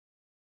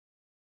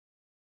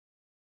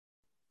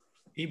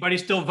Anybody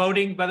still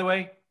voting, by the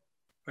way?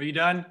 Are you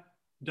done?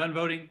 Done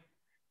voting?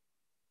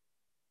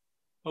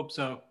 Hope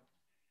so.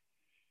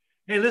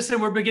 Hey,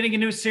 listen, we're beginning a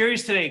new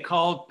series today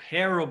called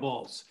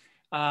Parables.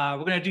 We're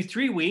going to do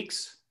 3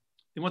 weeks.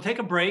 Then we'll take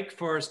a break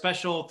for a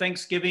special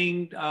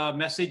Thanksgiving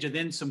message and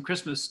then some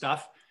Christmas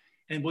stuff.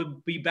 And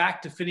we'll be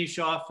back to finish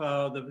off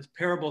the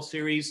Parable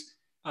series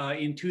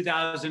in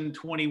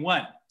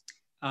 2021.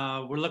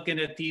 We're looking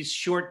at these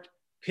short,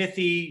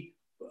 pithy,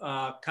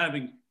 kind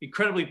of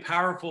incredibly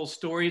powerful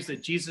stories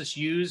that Jesus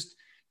used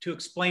to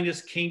explain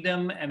his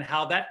kingdom and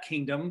how that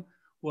kingdom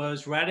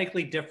was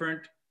radically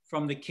different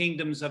from the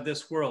kingdoms of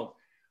this world.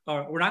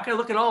 We're not going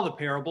to look at all the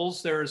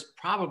parables. There's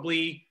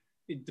probably,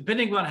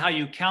 depending on how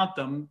you count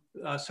them,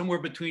 somewhere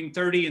between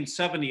 30 and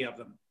 70 of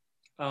them.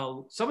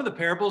 Some of the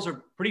parables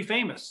are pretty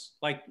famous,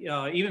 like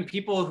even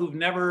people who've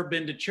never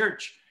been to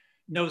church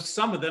know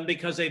some of them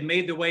because they've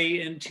made their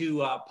way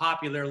into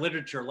popular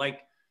literature,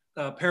 like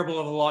the parable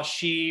of the lost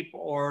sheep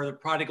or the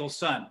prodigal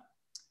son.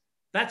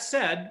 That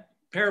said,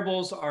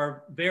 parables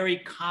are very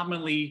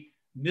commonly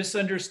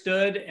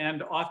misunderstood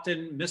and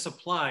often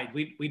misapplied.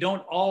 We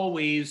don't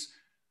always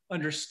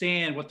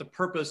understand what the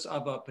purpose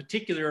of a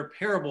particular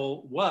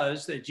parable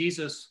was that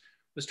Jesus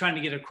was trying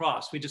to get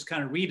across. We just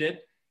kind of read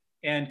it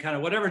and kind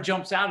of whatever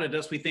jumps out at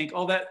us, we think,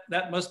 oh,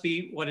 that must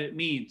be what it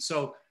means.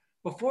 So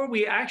before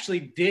we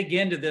actually dig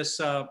into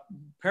this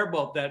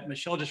parable that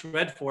Michelle just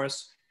read for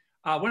us,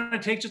 I want to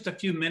take just a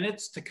few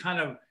minutes to kind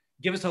of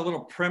give us a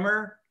little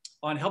primer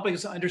on helping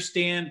us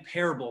understand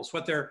parables,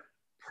 what their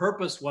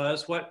purpose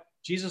was, what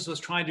Jesus was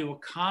trying to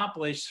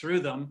accomplish through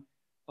them,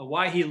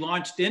 why he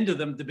launched into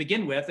them to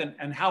begin with,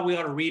 and how we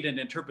ought to read and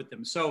interpret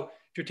them. So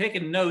if you're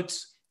taking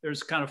notes,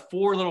 there's kind of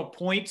 4 little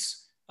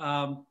points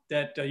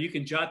that you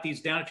can jot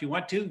these down if you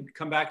want to.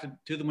 Come back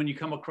to them when you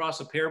come across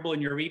a parable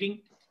in your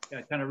reading.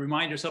 Kind of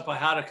remind yourself of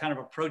how to kind of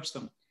approach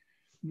them.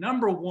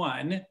 Number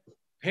 1,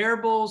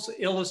 parables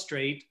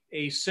illustrate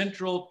a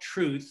central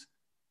truth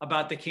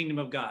about the kingdom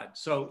of God.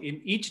 So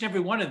in each and every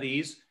one of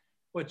these,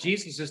 what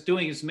Jesus is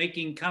doing is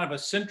making kind of a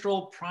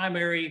central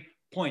primary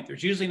point.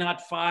 There's usually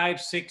not 5,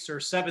 6, or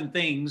 7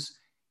 things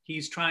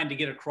he's trying to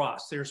get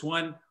across. There's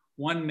one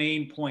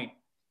main point.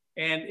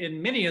 And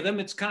in many of them,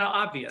 it's kind of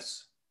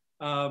obvious.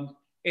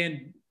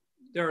 And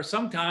there are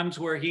some times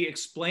where he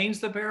explains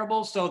the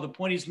parable, so the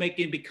point he's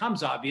making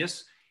becomes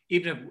obvious,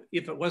 even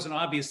if it wasn't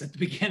obvious at the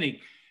beginning.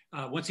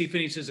 Once he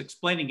finishes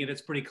explaining it,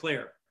 it's pretty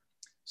clear.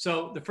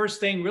 So the first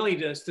thing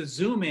really is to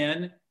zoom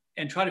in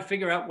and try to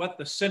figure out what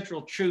the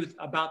central truth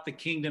about the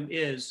kingdom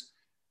is.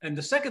 And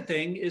the second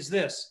thing is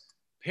this: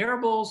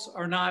 parables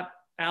are not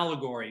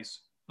allegories.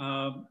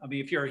 I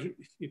mean, if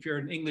you're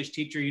an English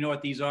teacher, you know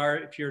what these are.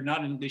 If you're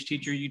not an English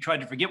teacher, you try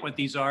to forget what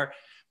these are.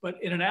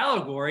 But in an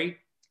allegory,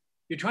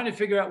 you're trying to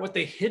figure out what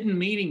the hidden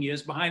meaning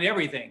is behind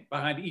everything,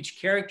 behind each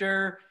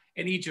character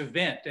and each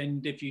event.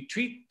 And if you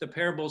treat the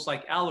parables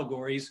like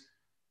allegories,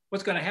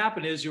 what's going to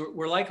happen is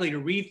we're likely to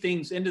read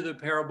things into the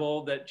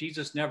parable that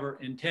Jesus never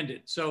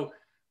intended. So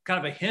kind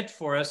of a hint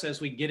for us as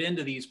we get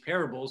into these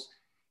parables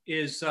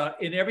is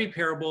in every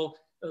parable,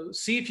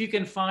 see if you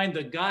can find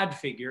the God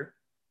figure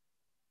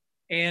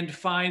and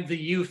find the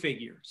you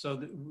figure.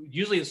 So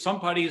usually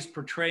somebody is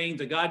portraying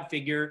the God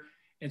figure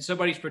and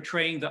somebody's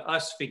portraying the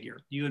us figure,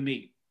 you and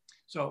me.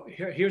 So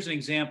here's an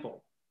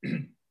example.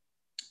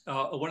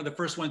 One of the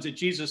first ones that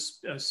Jesus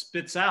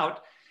spits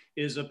out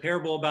is a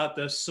parable about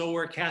the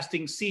sower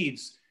casting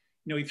seeds.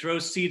 You know, he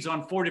throws seeds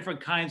on 4 different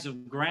kinds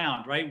of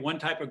ground, right? One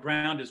type of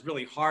ground is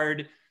really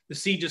hard. The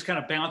seed just kind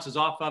of bounces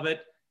off of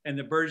it and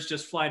the birds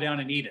just fly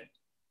down and eat it.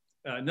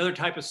 Another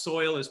type of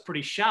soil is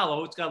pretty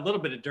shallow. It's got a little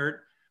bit of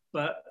dirt,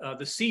 but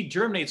the seed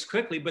germinates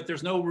quickly, but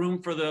there's no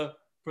room for the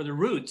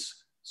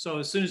roots. So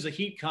as soon as the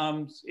heat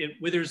comes, it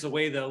withers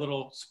away the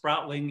little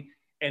sproutling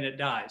and it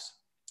dies.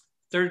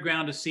 Third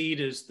ground of seed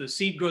is the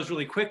seed grows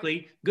really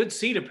quickly. Good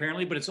seed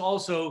apparently, but it's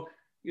also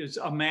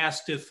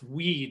amassed with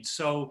weeds.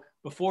 So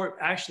before it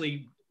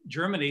actually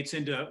germinates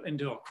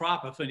into a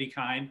crop of any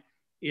kind,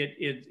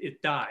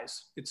 it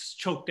dies. It's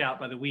choked out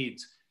by the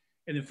weeds.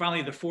 And then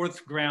finally, the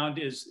fourth ground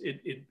is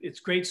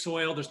it's great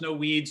soil. There's no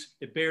weeds.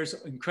 It bears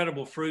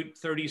incredible fruit,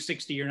 30,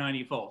 60, or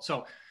 90-fold.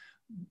 So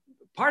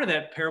part of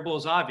that parable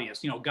is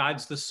obvious. You know,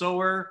 God's the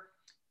sower.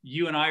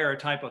 You and I are a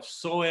type of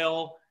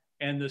soil.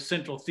 And the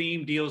central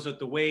theme deals with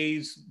the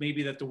ways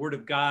maybe that the word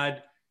of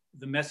God,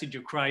 the message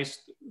of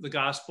Christ, the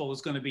gospel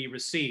is going to be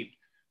received.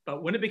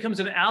 But when it becomes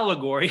an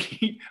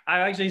allegory,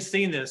 I've actually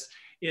seen this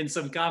in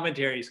some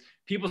commentaries.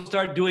 People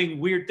start doing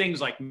weird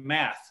things like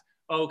math.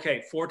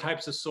 Okay, 4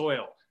 types of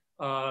soil.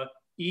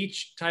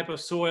 Each type of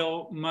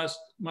soil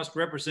must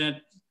represent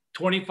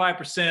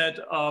 25%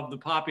 of the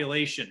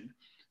population.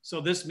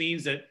 So this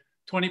means that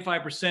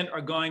 25%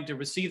 are going to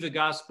receive the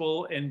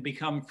gospel and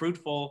become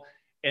fruitful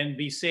and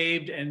be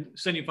saved, and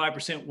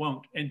 75%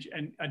 won't. And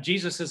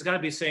Jesus has got to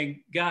be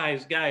saying,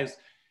 guys,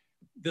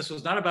 this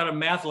was not about a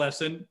math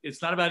lesson.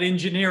 It's not about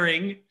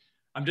engineering.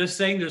 I'm just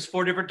saying there's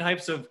 4 different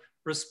types of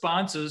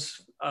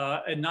responses,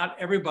 and not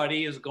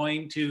everybody is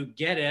going to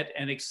get it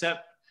and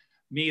accept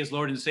me as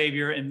Lord and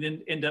Savior and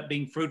then end up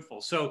being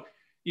fruitful. So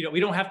we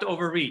don't have to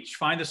overreach.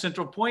 Find the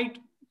central point,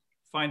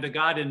 find the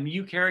God in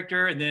you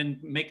character, and then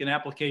make an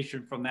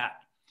application from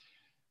that.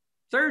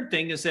 Third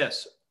thing is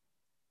this: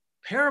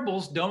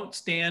 parables don't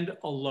stand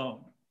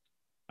alone.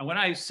 And when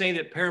I say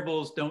that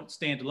parables don't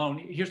stand alone,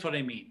 here's what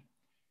I mean.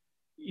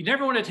 You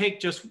never want to take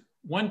just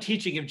one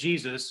teaching of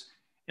Jesus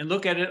and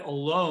look at it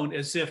alone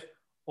as if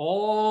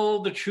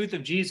all the truth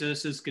of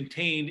Jesus is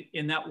contained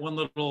in that one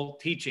little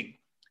teaching.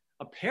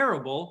 A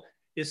parable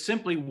is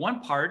simply one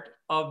part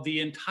of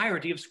the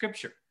entirety of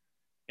Scripture.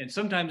 And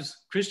sometimes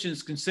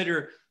Christians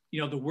consider,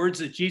 the words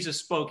that Jesus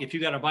spoke. If you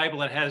got a Bible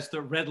that has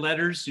the red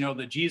letters,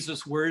 the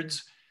Jesus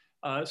words,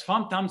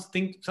 sometimes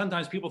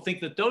people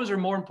think that those are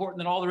more important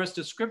than all the rest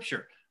of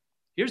Scripture.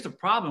 Here's the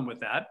problem with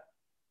that.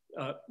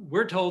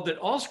 We're told that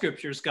all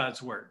Scripture is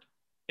God's word,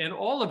 and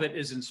all of it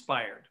is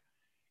inspired.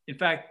 In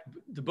fact,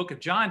 the book of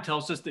John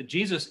tells us that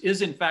Jesus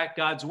is in fact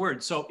God's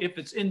word. So if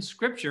it's in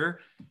Scripture,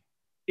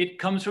 it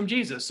comes from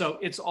Jesus. So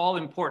it's all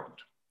important.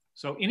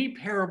 So any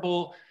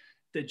parable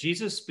that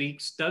Jesus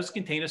speaks does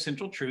contain a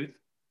central truth,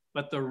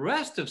 but the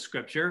rest of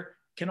Scripture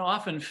can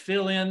often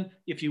fill in,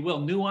 if you will,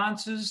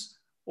 nuances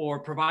or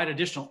provide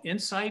additional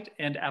insight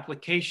and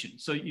application.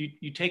 So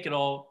you take it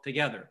all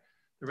together.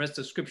 The rest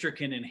of Scripture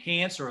can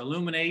enhance or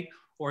illuminate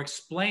or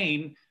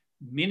explain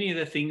many of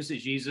the things that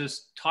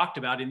Jesus talked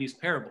about in these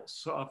parables.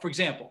 So, for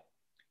example,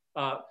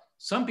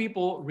 some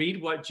people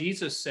read what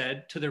Jesus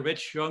said to the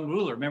rich young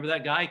ruler. Remember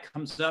that guy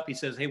comes up, he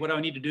says, hey, what do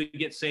I need to do to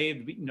get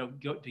saved,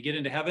 to get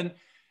into heaven?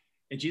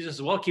 And Jesus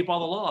says, well, keep all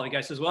the law. The guy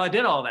says, well, I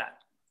did all that.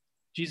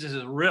 Jesus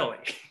says, really?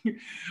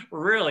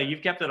 Really?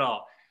 You've kept it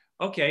all?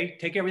 Okay,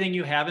 take everything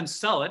you have and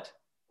sell it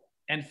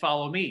and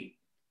follow me.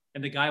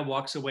 And the guy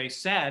walks away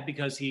sad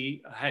because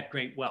he had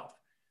great wealth.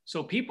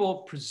 So people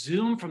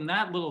presume from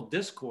that little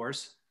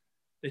discourse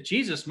that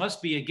Jesus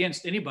must be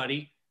against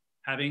anybody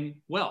having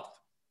wealth.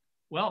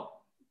 Well,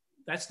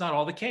 that's not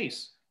all the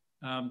case.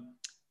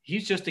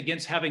 He's just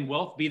against having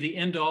wealth be the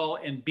end all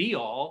and be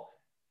all,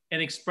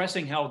 and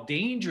expressing how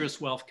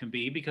dangerous wealth can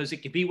be, because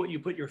it can be what you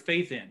put your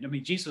faith in. I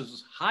mean, Jesus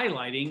was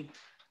highlighting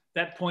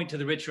that point to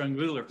the rich young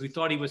ruler who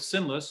thought he was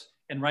sinless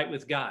and right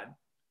with God.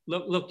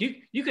 Look,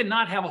 you could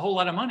not have a whole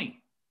lot of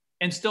money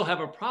and still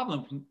have a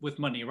problem with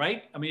money,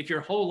 right? I mean, if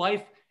your whole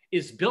life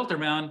is built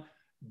around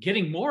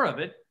getting more of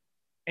it,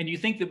 and you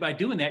think that by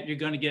doing that,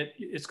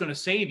 it's going to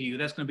save you,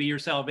 that's going to be your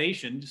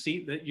salvation,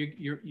 see that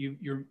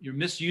you're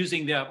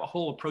misusing the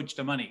whole approach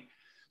to money.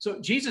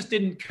 So Jesus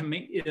didn't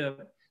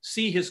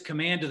see his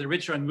command to the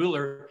rich young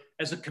ruler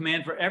as a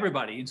command for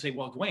everybody and say,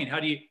 well, Dwayne, how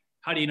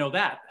do you know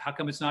that? How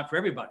come it's not for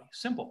everybody?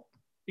 Simple.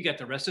 You got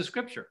the rest of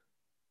Scripture.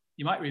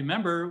 You might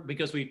remember,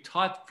 because we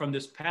taught from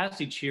this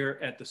passage here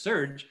at the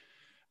Surge,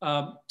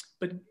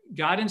 but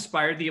God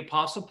inspired the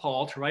Apostle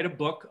Paul to write a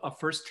book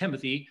of 1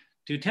 Timothy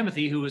to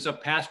Timothy, who was a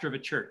pastor of a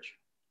church.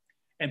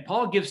 And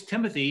Paul gives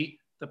Timothy,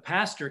 the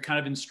pastor, kind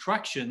of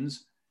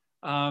instructions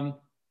on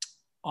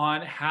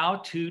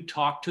how to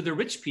talk to the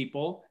rich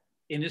people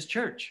in his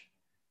church.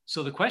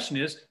 So the question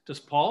is, does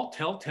Paul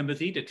tell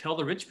Timothy to tell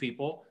the rich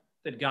people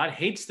that God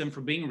hates them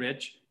for being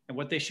rich, and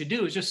what they should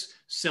do is just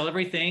sell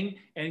everything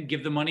and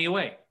give the money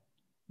away?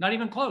 Not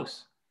even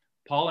close.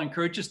 Paul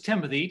encourages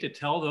Timothy to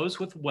tell those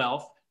with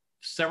wealth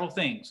several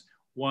things.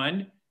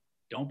 One,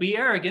 don't be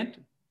arrogant.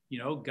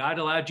 God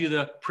allowed you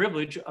the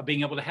privilege of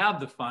being able to have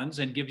the funds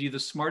and give you the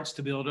smarts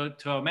to be able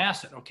to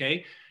amass it,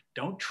 okay?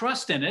 Don't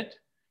trust in it.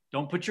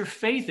 Don't put your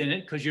faith in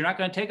it, because you're not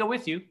going to take it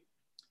with you.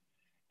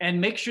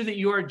 And make sure that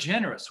you are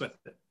generous with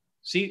it.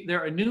 See,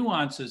 there are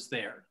nuances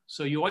there.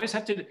 So you always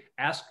have to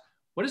ask,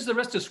 what does the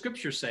rest of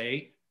Scripture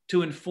say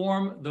to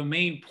inform the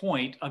main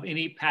point of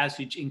any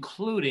passage,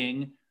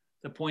 including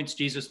the points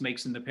Jesus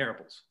makes in the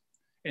parables?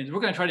 And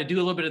we're going to try to do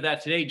a little bit of that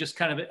today, just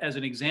kind of as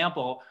an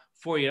example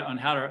for you on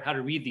how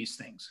to read these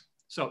things.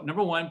 So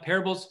number one,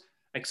 parables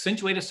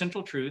accentuate a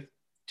central truth.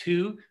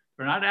 Two,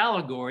 they're not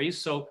allegories,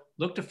 so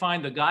look to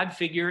find the God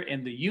figure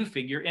and the you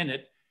figure in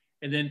it.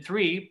 And then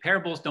three,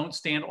 parables don't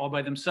stand all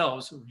by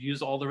themselves.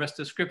 Use all the rest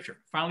of Scripture.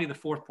 Finally, the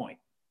fourth point.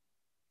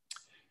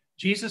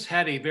 Jesus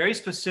had a very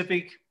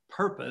specific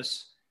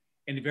purpose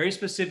and a very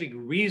specific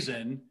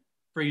reason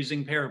for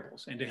using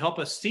parables. And to help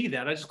us see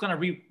that, I'm just going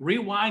to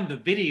rewind the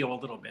video a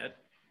little bit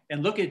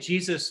and look at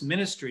Jesus'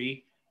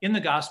 ministry in the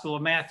Gospel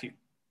of Matthew.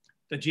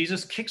 That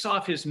Jesus kicks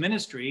off his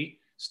ministry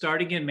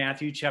starting in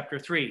Matthew chapter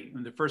 3.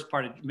 And the first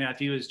part of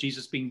Matthew is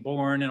Jesus being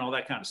born and all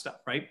that kind of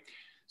stuff, right?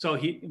 So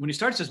when he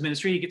starts his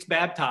ministry, he gets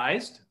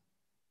baptized.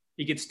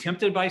 He gets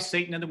tempted by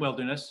Satan in the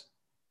wilderness.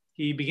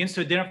 He begins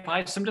to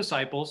identify some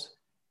disciples,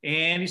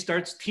 and he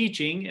starts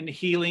teaching and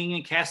healing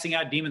and casting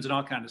out demons and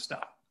all kinds of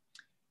stuff.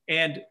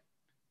 And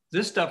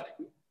this stuff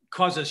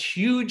causes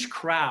huge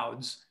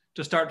crowds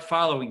to start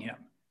following him.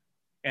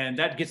 And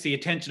that gets the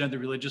attention of the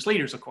religious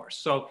leaders, of course.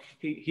 So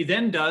he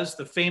then does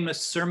the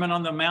famous Sermon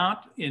on the Mount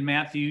in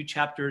Matthew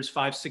chapters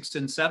 5, 6,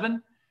 and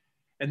 7.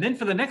 And then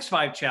for the next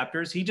 5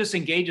 chapters, he just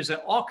engages in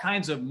all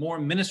kinds of more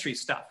ministry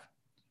stuff.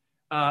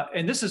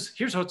 And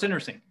here's what's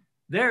interesting.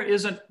 There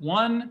isn't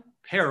one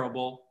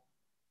parable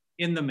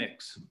in the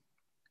mix.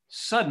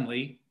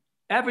 Suddenly,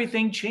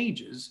 everything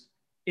changes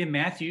in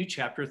Matthew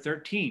chapter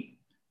 13.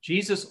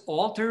 Jesus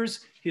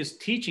alters his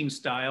teaching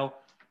style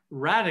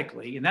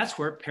radically, and that's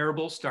where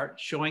parables start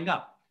showing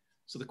up.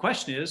 So the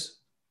question is,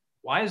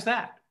 why is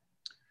that?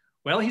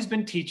 Well, he's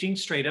been teaching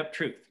straight up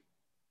truth,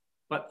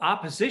 but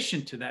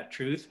opposition to that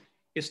truth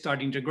is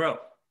starting to grow.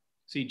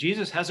 See,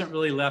 Jesus hasn't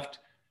really left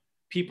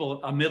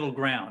people a middle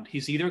ground.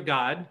 He's either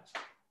God,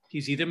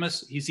 he's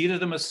either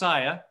the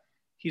Messiah,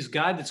 he's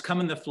God that's come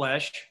in the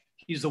flesh,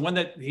 he's the one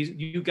that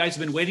you guys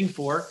have been waiting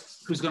for,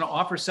 who's going to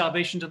offer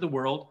salvation to the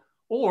world,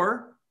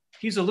 or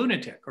he's a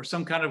lunatic or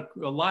some kind of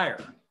a liar.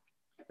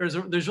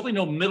 There's really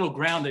no middle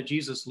ground that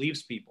Jesus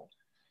leaves people.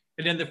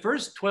 And in the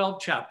first 12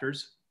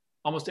 chapters,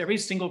 almost every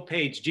single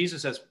page,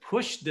 Jesus has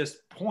pushed this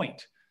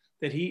point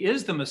that he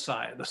is the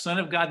Messiah, the Son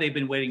of God they've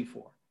been waiting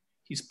for.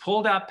 He's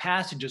pulled out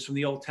passages from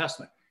the Old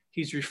Testament.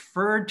 He's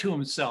referred to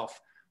himself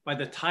by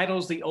the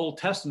titles the Old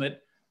Testament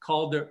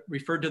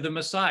referred to the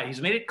Messiah.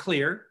 He's made it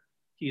clear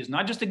he is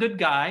not just a good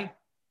guy.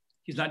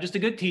 He's not just a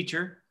good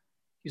teacher.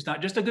 He's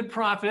not just a good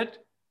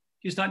prophet.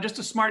 He's not just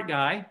a smart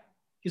guy.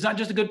 He's not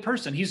just a good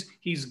person.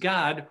 He's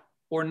God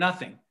or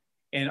nothing.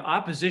 And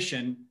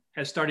opposition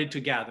has started to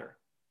gather,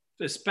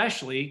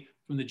 especially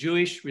from the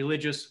Jewish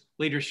religious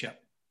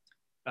leadership.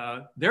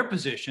 Their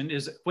position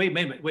is, wait a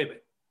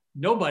minute.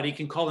 Nobody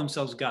can call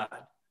themselves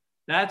God.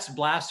 That's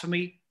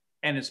blasphemy,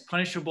 and it's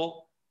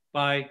punishable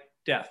by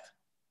death.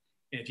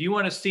 And if you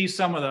want to see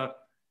some of the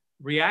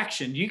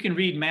reaction, you can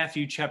read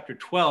Matthew chapter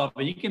 12,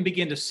 and you can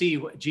begin to see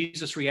what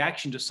Jesus'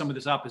 reaction to some of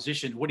this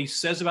opposition, what he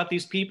says about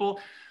these people.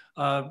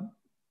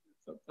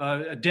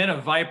 A den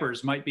of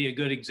vipers might be a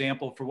good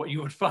example for what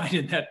you would find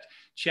in that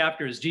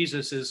chapter as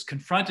Jesus is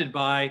confronted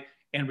by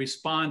and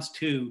responds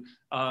to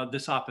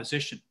this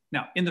opposition.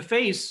 Now, in the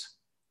face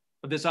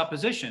of this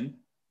opposition,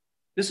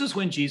 this is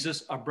when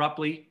Jesus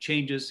abruptly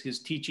changes his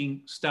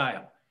teaching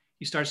style.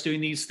 He starts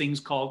doing these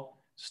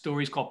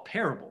stories called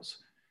parables.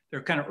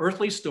 They're kind of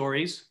earthly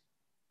stories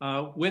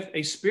with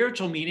a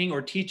spiritual meaning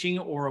or teaching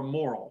or a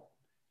moral.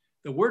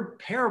 The word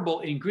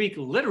parable in Greek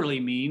literally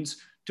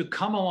means to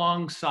come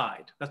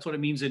alongside. That's what it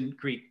means in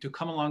Greek, to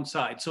come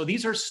alongside. So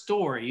these are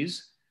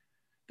stories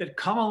that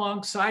come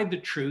alongside the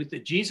truth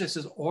that Jesus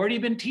has already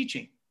been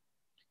teaching.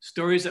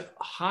 Stories that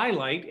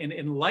highlight and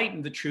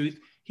enlighten the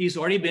truth he's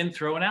already been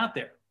throwing out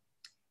there.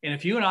 And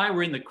if you and I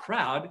were in the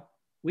crowd,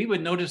 we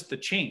would notice the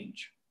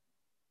change,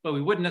 but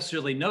we wouldn't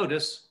necessarily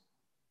notice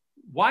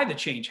why the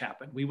change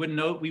happened. We wouldn't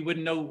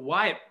know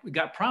why it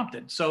got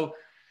prompted. So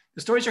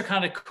the stories are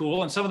kind of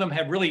cool, and some of them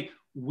have really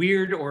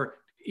weird or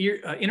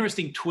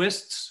interesting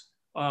twists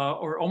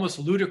or almost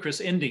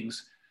ludicrous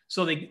endings.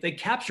 So they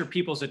capture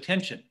people's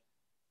attention.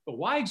 But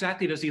why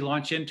exactly does he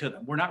launch into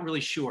them? We're not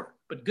really sure.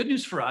 But good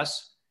news for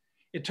us,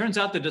 it turns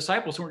out the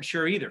disciples weren't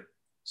sure either.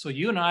 So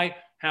you and I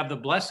have the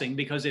blessing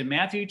because in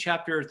Matthew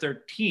chapter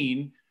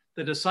 13,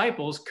 the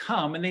disciples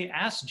come and they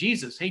ask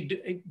Jesus,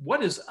 hey,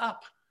 what is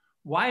up?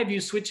 Why have you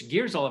switched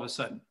gears all of a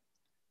sudden?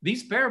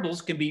 These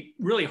parables can be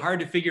really hard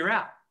to figure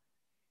out.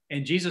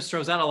 And Jesus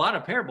throws out a lot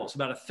of parables.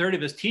 About a third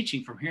of his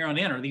teaching from here on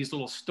in are these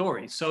little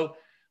stories. So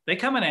they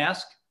come and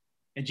ask,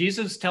 and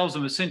Jesus tells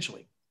them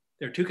essentially,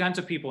 there are two kinds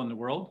of people in the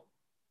world.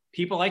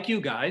 People like you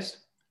guys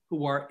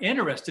who are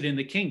interested in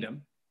the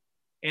kingdom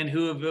and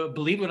who have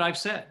believed what I've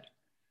said.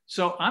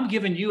 So I'm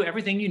giving you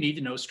everything you need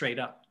to know straight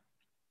up.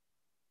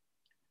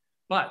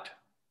 But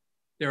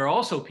there are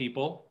also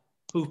people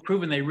who've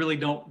proven they really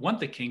don't want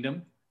the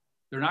kingdom.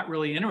 They're not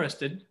really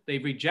interested.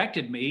 They've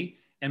rejected me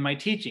and my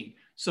teaching.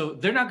 So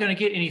they're not going to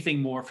get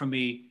anything more from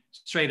me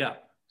straight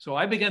up. So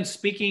I began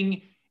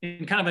speaking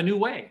in kind of a new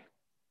way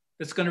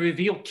that's going to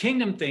reveal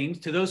kingdom things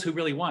to those who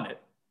really want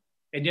it,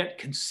 and yet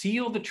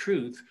conceal the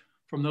truth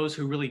from those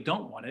who really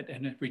don't want it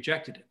and have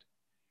rejected it.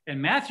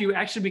 And Matthew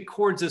actually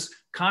records this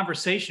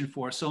conversation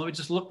for us. So let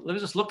me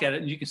just look at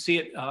it, and you can see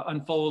it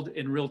unfold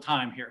in real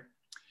time here.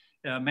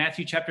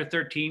 Matthew chapter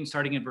 13,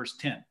 starting in verse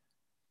 10.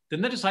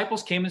 Then the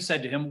disciples came and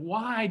said to him,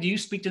 why do you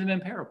speak to them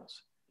in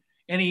parables?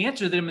 And he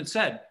answered them and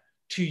said,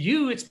 to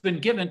you it's been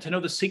given to know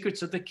the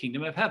secrets of the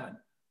kingdom of heaven,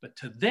 but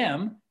to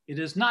them it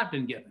has not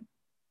been given.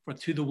 For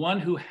to the one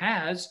who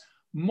has,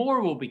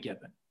 more will be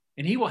given,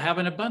 and he will have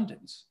an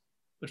abundance.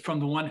 But from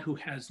the one who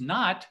has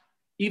not,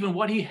 even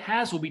what he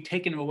has will be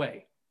taken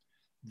away.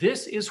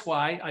 This is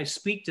why I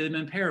speak to them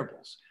in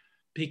parables,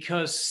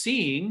 because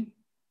seeing,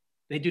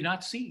 they do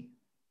not see,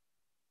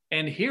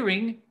 and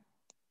hearing,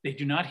 they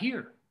do not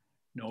hear,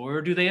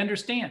 nor do they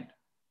understand.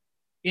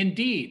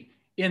 Indeed,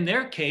 in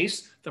their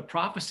case, the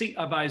prophecy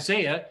of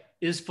Isaiah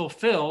is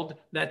fulfilled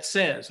that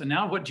says, and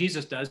now what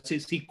Jesus does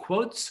is he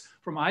quotes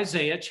from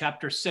Isaiah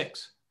chapter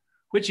 6,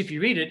 which if you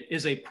read it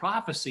is a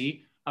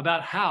prophecy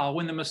about how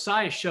when the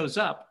Messiah shows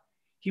up,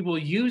 he will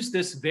use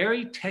this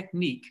very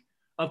technique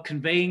of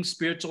conveying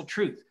spiritual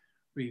truth,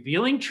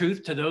 revealing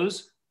truth to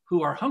those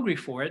who are hungry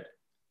for it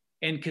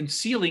and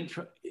concealing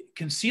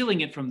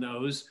it from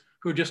those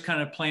who are just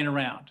kind of playing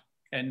around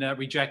and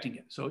rejecting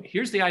it. So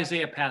here's the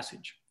Isaiah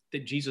passage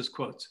that Jesus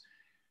quotes.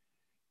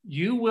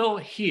 You will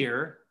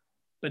hear,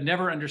 but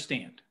never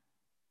understand.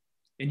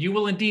 And you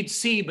will indeed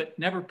see, but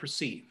never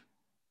perceive.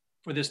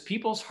 For this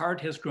people's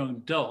heart has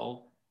grown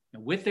dull,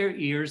 and with their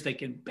ears they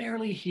can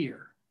barely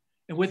hear.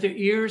 And with their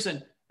ears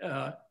and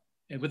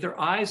with their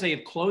eyes they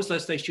have closed,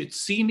 lest they should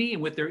see me,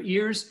 and with their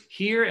ears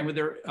hear, and with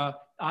their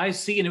eyes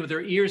see, and with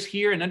their ears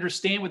hear, and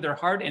understand with their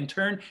heart, and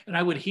turn, and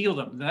I would heal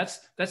them.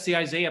 That's the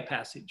Isaiah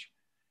passage.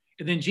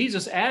 And then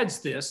Jesus adds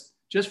this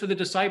just for the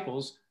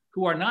disciples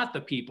who are not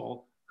the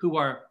people who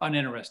are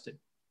uninterested.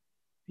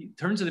 He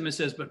turns to them and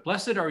says, but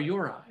blessed are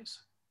your eyes,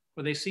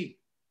 for they see,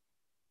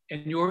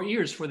 and your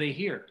ears, for they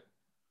hear.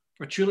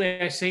 For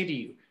truly I say to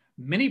you,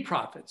 many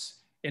prophets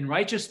and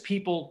righteous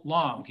people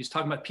longed. He's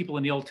talking about people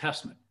in the Old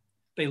Testament.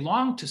 They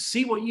longed to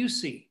see what you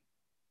see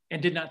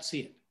and did not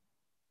see it,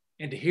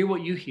 and to hear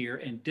what you hear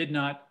and did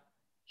not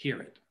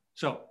hear it.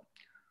 So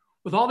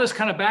with all this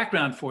kind of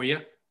background for you,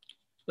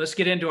 let's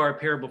get into our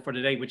parable for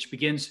today, which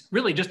begins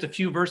really just a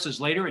few verses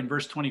later in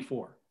verse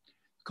 24.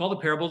 It's called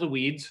the parable of the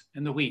weeds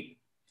and the wheat.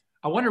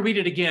 I want to read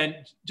it again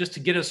just to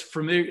get us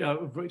familiar,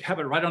 have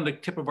it right on the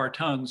tip of our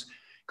tongues,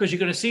 because you're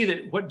going to see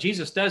that what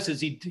Jesus does is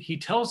he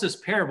tells this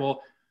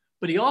parable,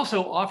 but he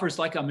also offers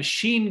like a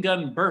machine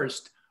gun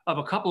burst of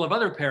a couple of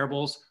other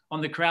parables on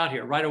the crowd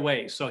here right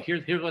away. So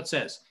here's what it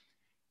says.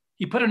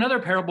 He put another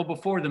parable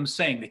before them,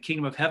 saying, the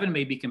kingdom of heaven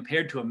may be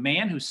compared to a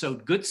man who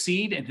sowed good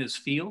seed in his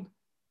field.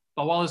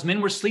 But while his men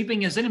were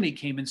sleeping, his enemy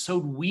came and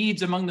sowed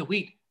weeds among the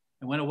wheat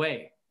and went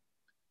away.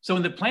 So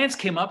when the plants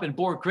came up and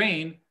bore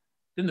grain,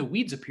 then the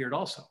weeds appeared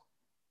also.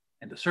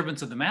 And the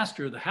servants of the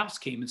master of the house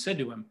came and said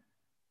to him,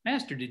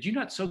 Master, did you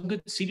not sow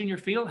good seed in your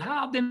field?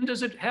 How then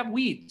does it have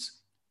weeds?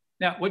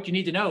 Now, what you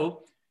need to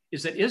know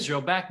is that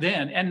Israel back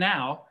then and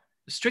now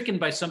is stricken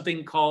by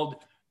something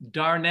called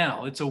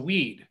darnel. It's a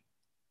weed,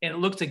 and it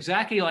looks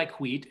exactly like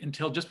wheat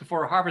until just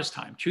before harvest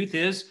time. Truth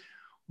is,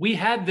 we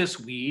had this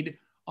weed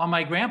on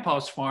my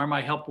grandpa's farm.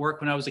 I helped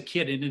work when I was a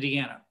kid in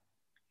Indiana.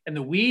 And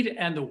the weed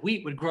and the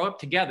wheat would grow up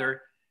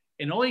together,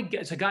 and only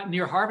as it got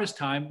near harvest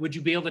time would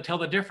you be able to tell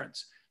the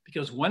difference,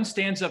 because one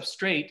stands up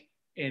straight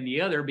and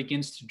the other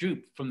begins to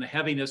droop from the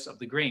heaviness of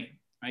the grain,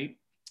 right?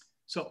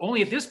 So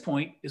only at this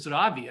point is it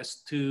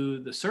obvious to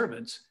the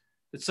servants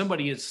that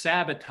somebody has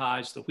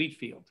sabotaged the wheat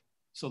field.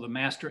 So the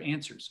master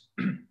answers,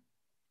 an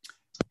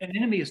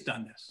enemy has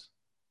done this.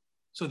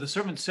 So the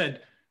servant said,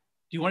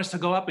 do you want us to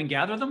go up and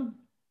gather them?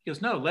 He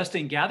goes, no, lest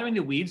in gathering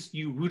the weeds,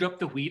 you root up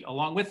the wheat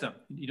along with them.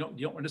 You don't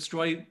want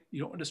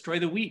to destroy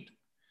the wheat.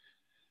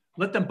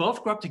 Let them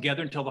both grow up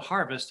together until the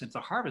harvest. At the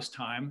harvest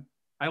time,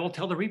 I will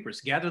tell the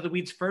reapers, gather the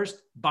weeds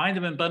first, bind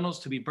them in bundles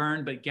to be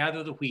burned, but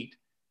gather the wheat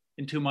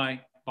into my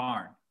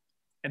barn.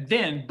 And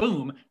then,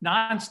 boom,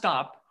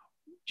 nonstop,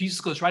 Jesus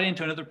goes right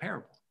into another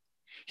parable.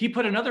 He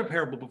put another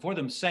parable before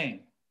them, saying,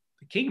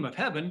 the kingdom of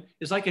heaven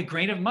is like a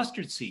grain of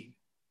mustard seed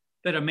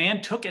that a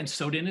man took and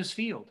sowed in his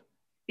field.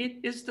 It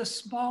is the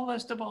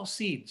smallest of all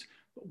seeds,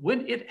 but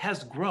when it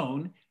has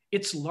grown,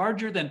 it's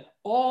larger than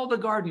all the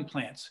garden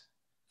plants.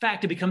 In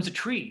fact, it becomes a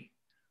tree,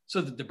 so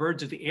that the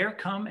birds of the air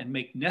come and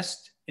make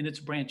nests in its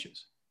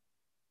branches.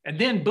 And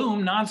then,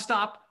 boom,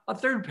 nonstop, a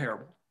third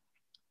parable.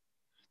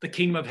 The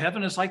kingdom of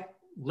heaven is like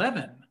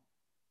leaven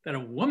that a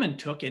woman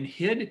took and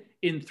hid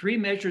in 3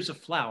 measures of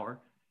flour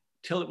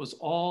till it was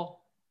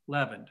all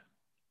leavened.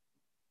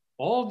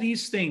 All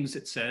these things,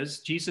 it says,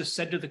 Jesus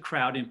said to the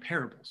crowd in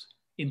parables.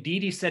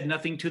 Indeed, he said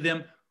nothing to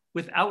them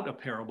without a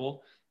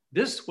parable.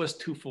 This was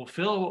to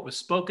fulfill what was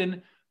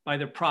spoken by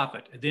the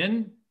prophet. And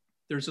then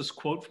there's this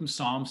quote from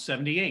Psalm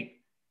 78.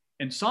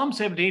 And Psalm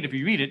 78, if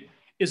you read it,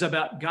 is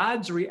about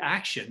God's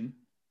reaction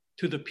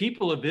to the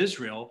people of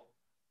Israel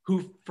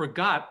who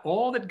forgot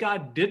all that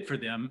God did for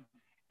them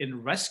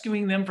in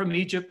rescuing them from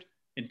Egypt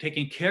and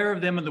taking care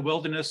of them in the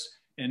wilderness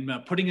and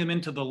putting them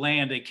into the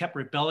land. They kept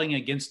rebelling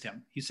against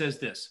him. He says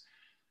this,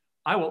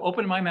 I will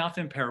open my mouth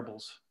in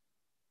parables.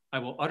 I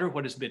will utter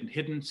what has been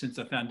hidden since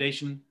the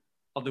foundation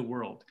of the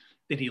world.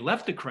 Then he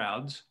left the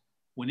crowds,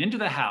 went into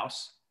the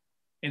house,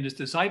 and his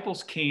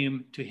disciples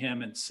came to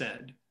him and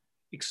said,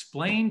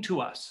 explain to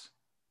us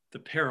the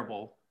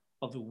parable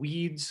of the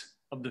weeds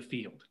of the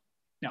field.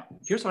 Now,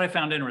 here's what I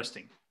found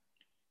interesting.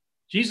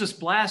 Jesus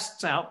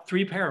blasts out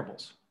 3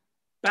 parables,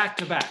 back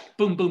to back,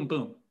 boom, boom,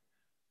 boom.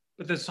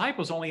 But the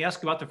disciples only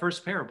ask about the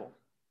first parable,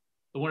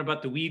 the one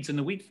about the weeds in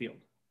the wheat field.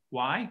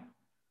 Why?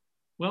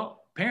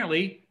 Well,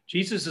 apparently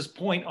Jesus's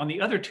point on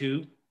the other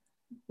 2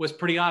 was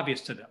pretty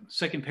obvious to them.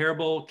 Second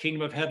parable,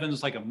 kingdom of heaven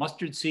is like a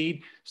mustard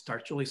seed,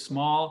 starts really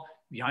small.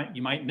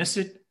 You might miss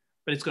it,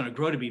 but it's going to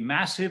grow to be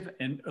massive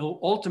and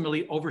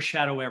ultimately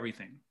overshadow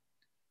everything.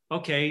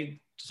 Okay,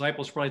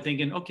 disciples probably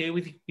thinking, okay,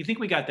 you think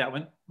we got that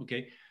one?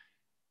 Okay.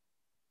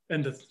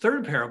 And the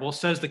third parable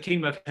says the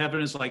kingdom of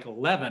heaven is like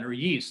leaven or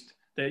yeast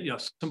that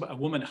a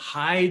woman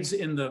hides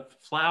in the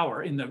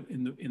flour in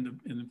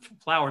the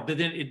flour, but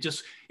then it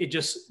just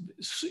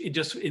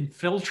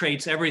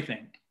infiltrates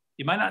everything.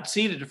 You might not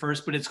see it at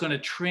first, but it's going to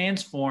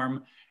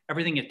transform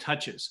everything it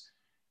touches.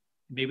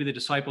 Maybe the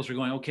disciples are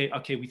going,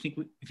 okay, we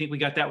think we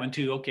got that one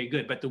too. Okay,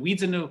 good. But the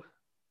weeds in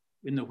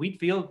the wheat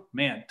field,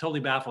 man,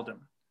 totally baffled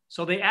them.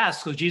 So they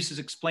asked, so Jesus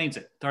explains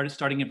it,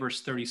 starting in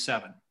verse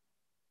 37.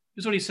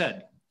 Here's what he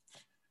said.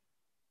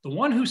 The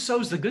one who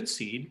sows the good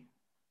seed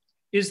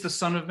is the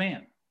Son of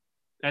Man.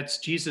 That's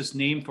Jesus'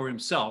 name for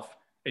himself,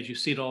 as you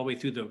see it all the way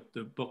through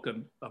the book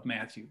of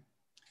Matthew.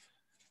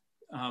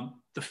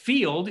 The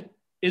field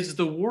is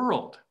the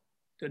world.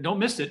 Don't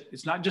miss it.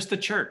 It's not just the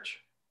church,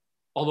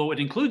 although it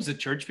includes the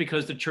church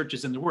because the church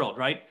is in the world,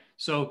 right?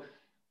 So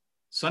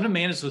Son of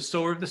Man is the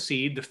sower of the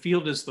seed. The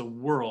field is the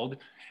world.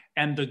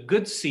 And the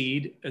good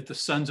seed is the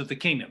sons of the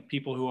kingdom,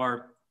 people who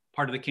are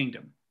part of the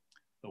kingdom.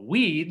 The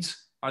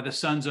weeds are the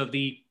sons of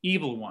the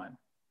evil one.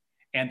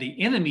 And the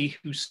enemy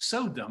who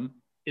sowed them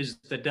is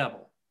the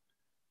devil.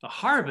 The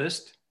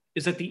harvest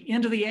is at the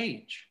end of the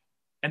age,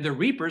 and the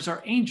reapers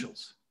are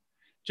angels.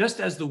 Just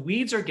as the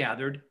weeds are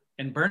gathered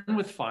and burned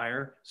with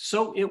fire,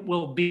 so it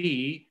will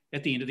be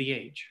at the end of the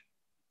age.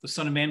 The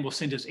Son of Man will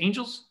send his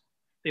angels.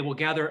 They will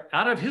gather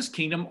out of his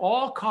kingdom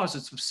all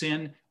causes of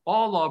sin,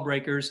 all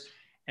lawbreakers,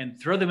 and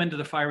throw them into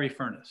the fiery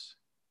furnace.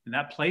 In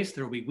that place,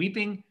 there will be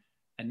weeping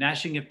and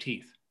gnashing of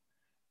teeth.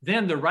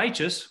 Then the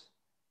righteous,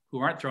 who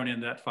aren't thrown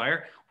into that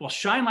fire, will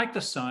shine like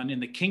the sun in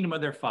the kingdom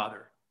of their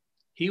Father.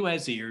 He who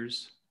has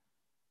ears,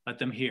 let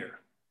them hear.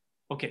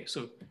 Okay,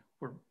 so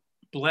we're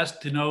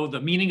blessed to know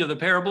the meaning of the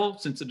parable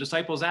since the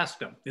disciples asked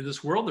them. In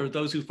this world, there are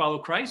those who follow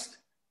Christ.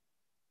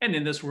 And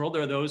in this world,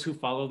 there are those who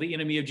follow the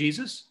enemy of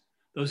Jesus,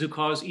 those who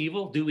cause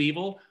evil, do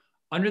evil,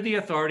 under the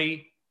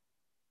authority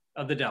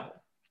of the devil.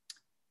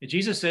 And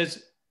Jesus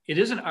says, it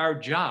isn't our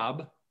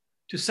job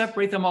to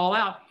separate them all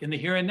out in the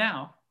here and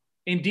now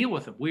and deal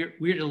with them.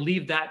 We're to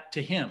leave that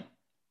to him.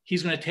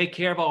 He's going to take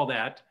care of all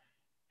that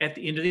at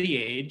the end of the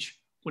age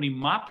when he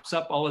mops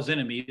up all his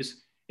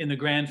enemies in the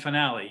grand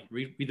finale.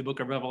 Read the book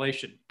of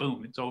Revelation.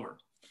 Boom, it's over.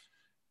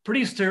 But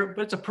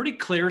it's a pretty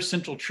clear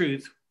central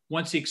truth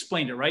once he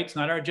explained it, right? It's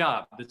not our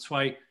job. That's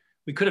why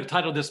we could have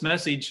titled this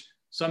message,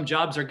 Some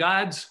Jobs Are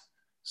God's,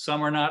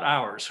 Some Are Not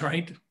Ours,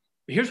 right?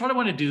 But here's what I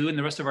want to do in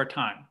the rest of our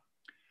time.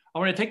 I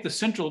want to take the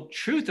central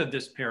truth of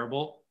this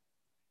parable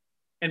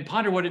and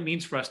ponder what it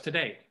means for us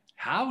today.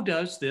 How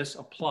does this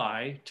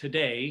apply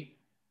today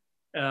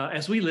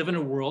as we live in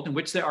a world in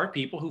which there are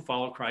people who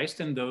follow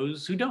Christ and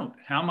those who don't?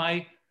 How am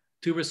I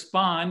to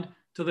respond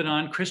to the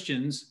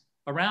non-Christians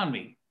around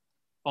me?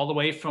 All the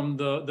way from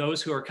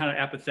those who are kind of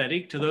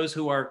apathetic to those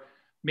who are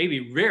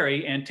maybe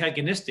very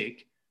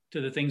antagonistic to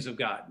the things of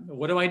God.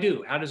 What do I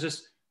do? How does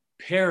this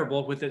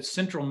parable with its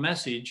central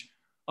message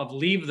of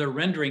leave the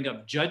rendering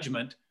of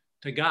judgment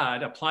to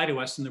God apply to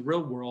us in the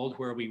real world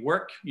where we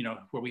work,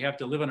 where we have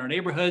to live in our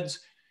neighborhoods,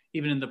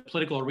 even in the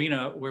political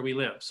arena where we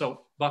live?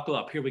 So buckle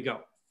up, here we go.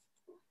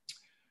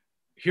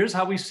 Here's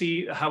how we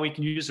see how we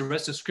can use the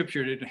rest of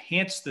scripture to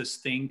enhance this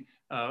thing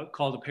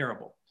called a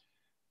parable.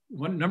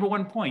 Number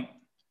one point,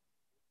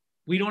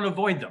 we don't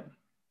avoid them.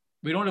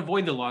 We don't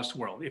avoid the lost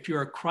world. If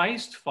you're a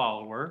Christ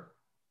follower,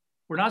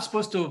 we're not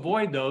supposed to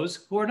avoid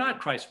those who are not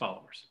Christ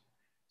followers.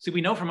 See,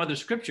 we know from other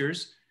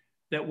scriptures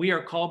that we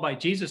are called by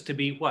Jesus to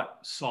be what?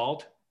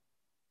 Salt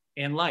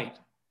and light.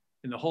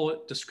 And the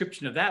whole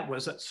description of that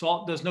was that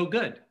salt does no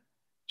good,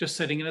 just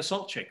sitting in a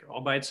salt shaker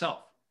all by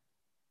itself.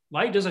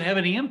 Light doesn't have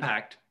any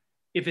impact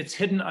if it's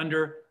hidden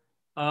under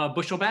a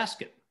bushel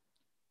basket.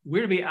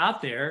 We're to be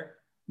out there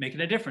making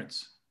a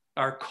difference.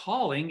 Our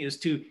calling is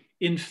to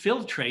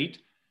infiltrate,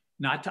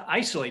 not to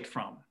isolate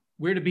from.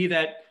 We're to be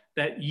that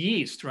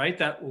yeast, right?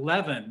 That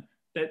leaven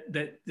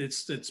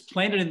that's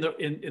planted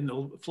in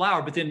the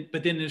flour, but then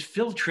it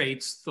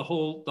infiltrates the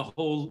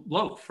whole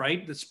loaf,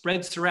 right? That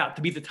spreads throughout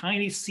to be the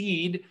tiny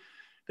seed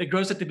that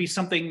grows up to be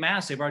something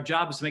massive. Our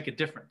job is to make a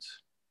difference.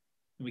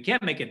 And we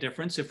can't make a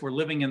difference if we're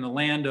living in the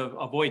land of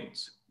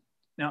avoidance.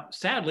 Now,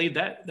 sadly,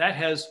 that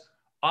has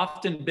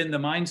often been the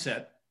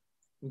mindset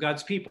of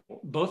God's people,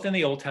 both in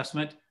the Old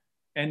Testament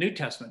and New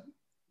Testament.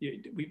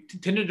 We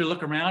tended to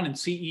look around and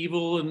see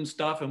evil and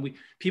stuff, and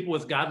people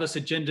with godless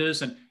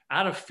agendas, and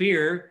out of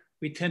fear,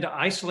 we tend to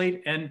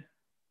isolate and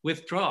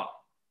withdraw.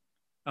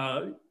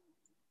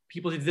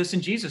 People did this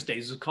in Jesus'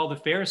 days. It was called the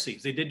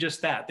Pharisees. They did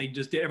just that. They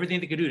just did everything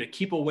they could do to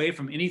keep away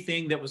from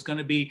anything that was going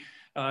to be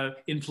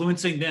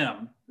influencing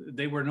them.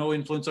 They were no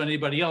influence on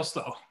anybody else,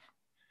 though.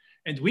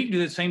 And we can do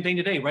the same thing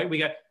today, right? We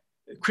got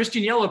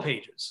Christian yellow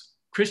pages,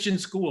 Christian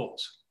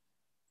schools.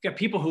 Got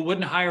people who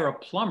wouldn't hire a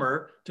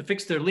plumber to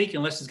fix their leak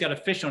unless he's got a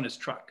fish on his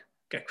truck.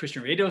 Got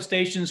Christian radio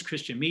stations,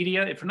 Christian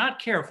media. If we're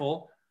not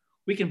careful,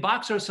 we can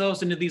box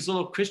ourselves into these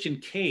little Christian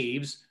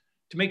caves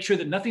to make sure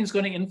that nothing's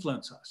going to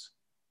influence us.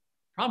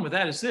 Problem with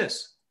that is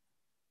this.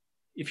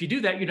 If you do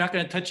that, you're not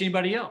going to touch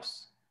anybody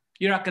else.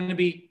 You're not going to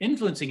be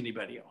influencing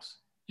anybody else.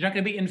 You're not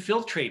going to be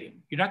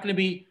infiltrating. You're not going to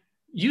be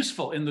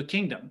useful in the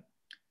kingdom.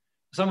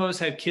 Some of us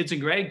have kids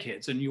and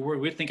grandkids, and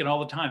we're thinking all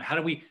the time, how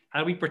do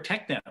we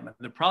protect them? And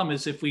the problem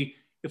is if we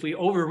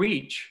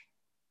overreach,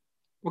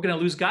 we're going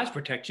to lose God's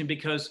protection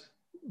because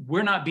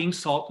we're not being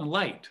salt and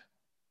light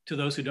to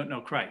those who don't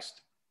know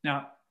Christ.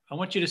 Now, I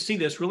want you to see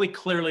this really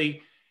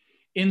clearly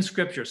in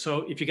scripture.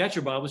 So if you got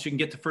your Bibles, you can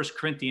get to 1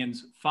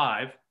 Corinthians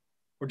 5,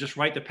 or just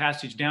write the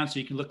passage down so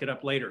you can look it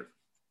up later.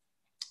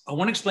 I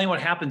want to explain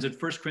what happens in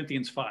 1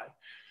 Corinthians 5.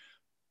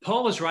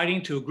 Paul is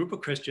writing to a group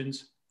of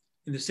Christians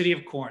in the city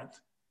of Corinth,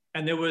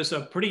 and there was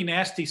a pretty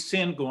nasty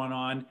sin going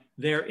on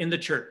there in the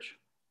church.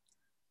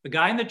 The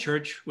guy in the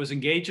church was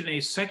engaged in a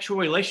sexual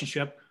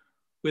relationship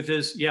with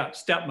his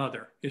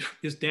stepmother,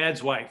 his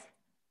dad's wife.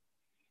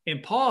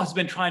 And Paul has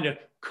been trying to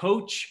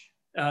coach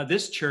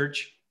this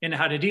church in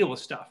how to deal with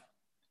stuff.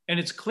 And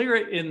it's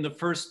clear in the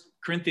First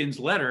Corinthians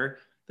letter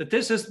that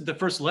this is the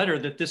first letter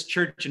that this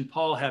church and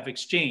Paul have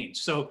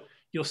exchanged. So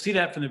you'll see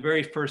that from the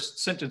very first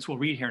sentence we'll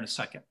read here in a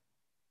second.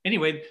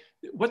 Anyway,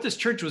 what this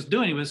church was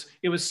doing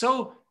it was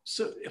so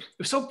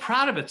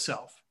proud of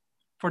itself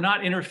for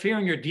not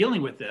interfering or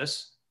dealing with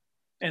this.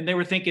 And they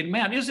were thinking,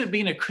 man, isn't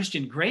being a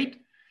Christian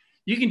great?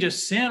 You can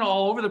just sin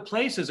all over the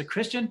place as a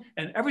Christian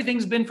and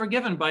everything's been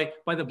forgiven by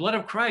the blood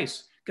of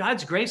Christ.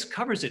 God's grace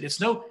covers it. It's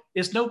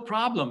no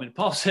problem. And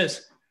Paul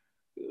says,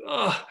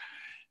 oh,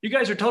 you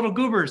guys are total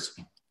goobers.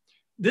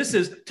 This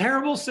is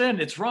terrible sin.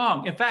 It's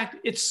wrong. In fact,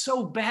 it's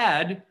so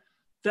bad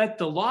that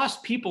the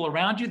lost people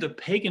around you, the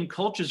pagan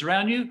cultures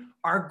around you,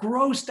 are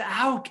grossed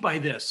out by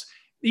this.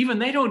 Even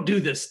they don't do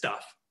this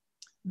stuff.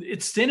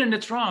 It's sin and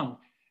it's wrong.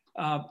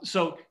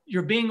 So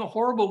you're being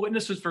horrible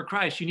witnesses for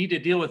Christ. You need to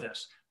deal with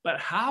this. But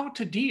how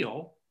to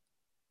deal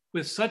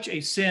with such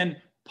a sin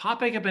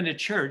popping up in a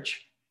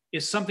church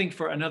is something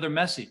for another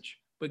message.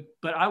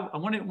 But I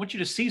want you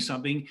to see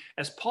something.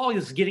 As Paul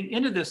is getting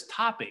into this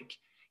topic,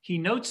 he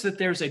notes that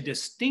there's a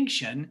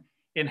distinction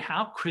in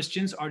how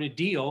Christians are to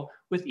deal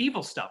with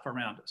evil stuff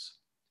around us.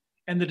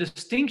 And the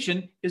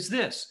distinction is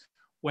this: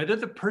 whether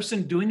the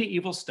person doing the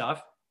evil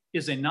stuff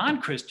is a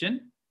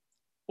non-Christian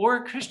or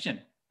a Christian.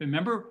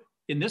 Remember,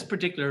 in this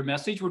particular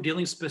message, we're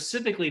dealing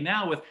specifically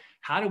now with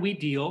how do we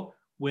deal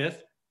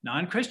with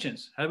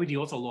non-Christians? How do we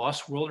deal with the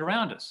lost world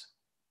around us?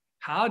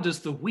 How does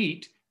the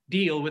wheat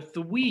deal with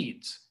the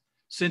weeds?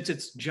 Since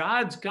it's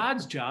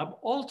God's job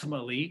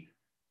ultimately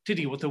to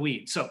deal with the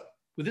weeds. So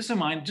with this in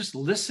mind, just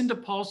listen to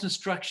Paul's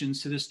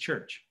instructions to this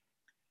church.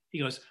 He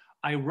goes,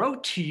 I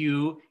wrote to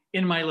you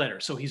in my letter.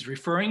 So he's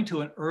referring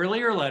to an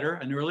earlier letter,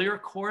 an earlier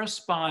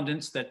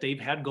correspondence that they've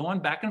had going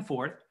back and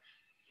forth.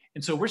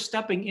 And so we're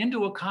stepping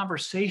into a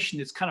conversation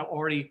that's kind of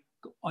already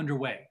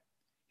underway.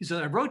 He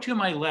said, I wrote to you in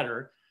my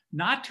letter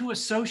not to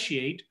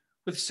associate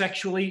with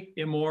sexually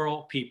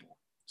immoral people.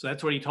 So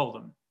that's what he told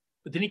them.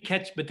 But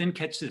then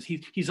catch this.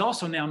 He's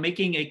also now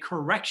making a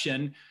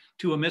correction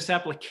to a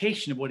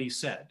misapplication of what he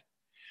said.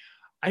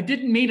 I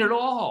didn't mean at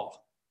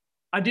all.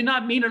 I did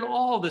not mean at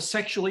all the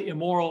sexually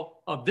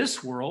immoral of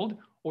this world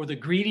or the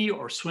greedy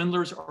or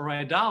swindlers or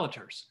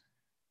idolaters.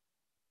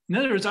 In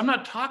other words, I'm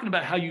not talking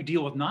about how you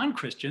deal with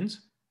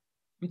non-Christians.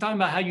 I'm talking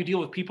about how you deal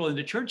with people in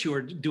the church who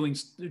are doing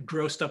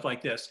gross stuff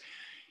like this.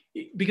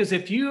 Because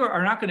if you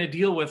are not going to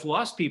deal with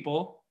lost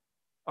people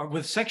or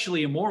with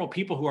sexually immoral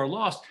people who are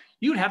lost,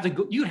 you'd have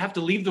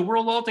to leave the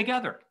world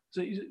altogether.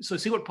 So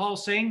see what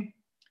Paul's saying?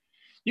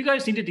 You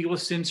guys need to deal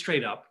with sin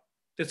straight up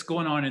that's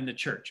going on in the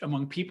church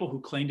among people who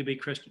claim to be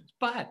Christians.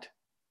 But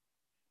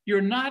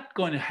you're not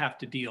going to have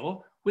to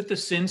deal with the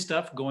sin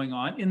stuff going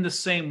on in the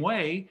same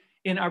way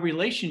in our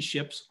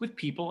relationships with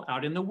people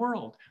out in the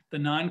world, the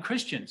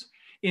non-Christians.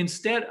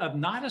 Instead of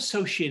not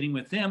associating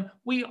with them,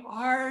 we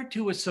are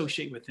to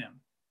associate with them.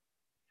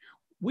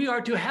 We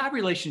are to have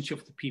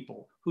relationships with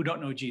people who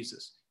don't know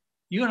Jesus.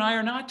 You and I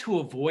are not to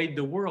avoid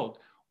the world.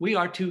 We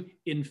are to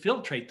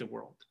infiltrate the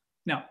world.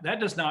 Now, that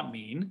does not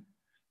mean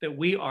that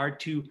we are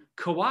to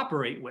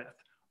cooperate with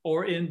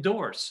or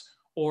endorse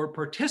or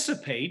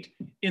participate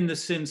in the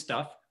sin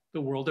stuff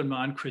the world of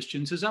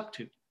non-Christians is up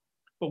to.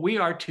 But we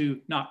are to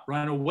not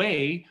run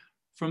away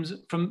from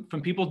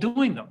people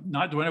doing them,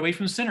 not run away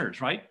from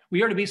sinners, right?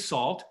 We are to be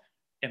salt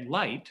and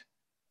light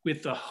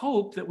with the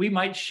hope that we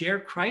might share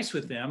Christ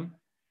with them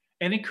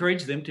and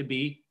encourage them to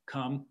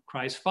become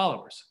Christ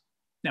followers.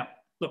 Now,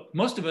 look,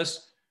 most of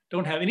us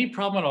don't have any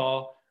problem at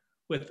all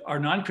with our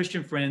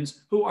non-Christian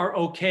friends who are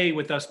okay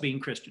with us being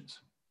Christians.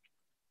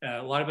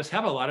 A lot of us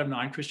have a lot of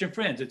non-Christian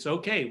friends. It's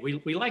okay.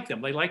 We like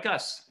them. They like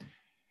us.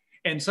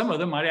 And some of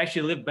them might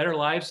actually live better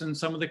lives than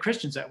some of the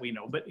Christians that we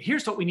know. But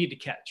here's what we need to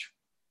catch.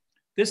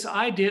 This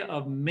idea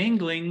of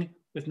mingling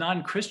with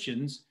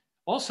non-Christians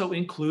also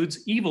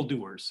includes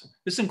evildoers.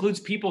 This includes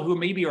people who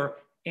maybe are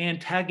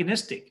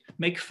antagonistic,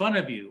 make fun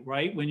of you,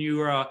 right? When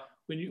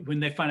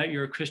they find out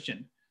you're a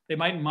Christian. They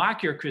might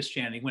mock your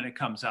Christianity when it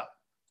comes up.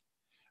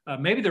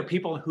 Maybe there are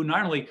people who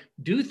not only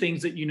do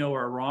things that you know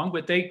are wrong,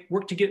 but they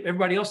work to get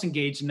everybody else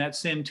engaged in that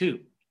sin too.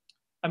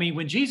 I mean,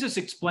 when Jesus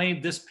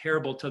explained this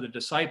parable to the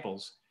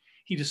disciples,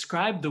 he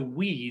described the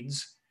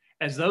weeds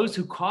as those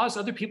who cause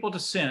other people to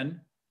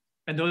sin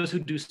and those who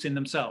do sin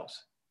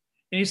themselves.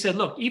 And he said,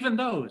 look, even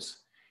those,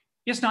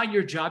 it's not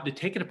your job to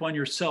take it upon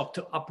yourself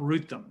to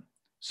uproot them.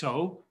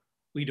 So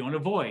we don't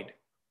avoid.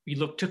 We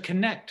look to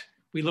connect.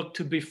 We look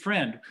to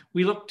befriend.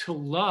 We look to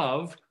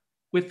love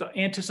with the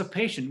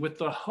anticipation, with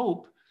the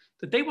hope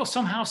that they will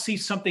somehow see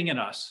something in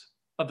us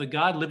of the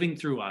God living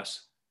through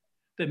us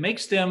that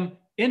makes them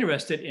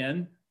interested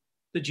in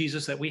the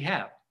Jesus that we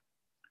have,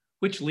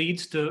 which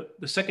leads to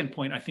the second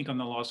point, I think, on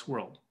the lost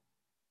world.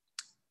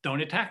 Don't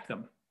attack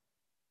them.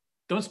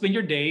 Don't spend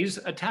your days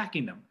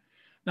attacking them.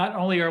 Not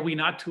only are we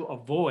not to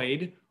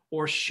avoid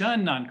or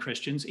shun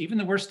non-Christians, even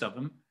the worst of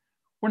them,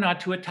 we're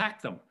not to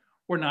attack them.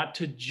 We're not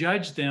to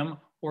judge them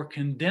or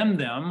condemn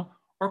them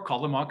or call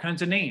them all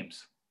kinds of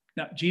names.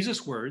 Now,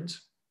 Jesus'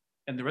 words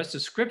and the rest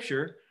of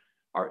Scripture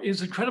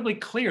is incredibly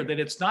clear that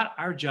it's not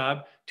our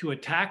job to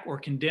attack or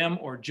condemn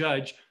or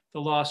judge the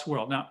lost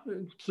world. Now,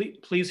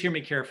 please hear me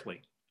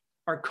carefully.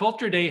 Our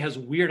culture today has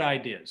weird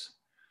ideas.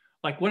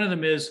 Like one of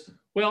them is,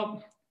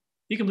 well,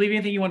 you can believe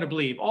anything you want to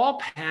believe. All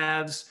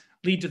paths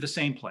lead to the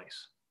same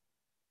place.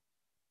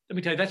 Let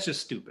me tell you, that's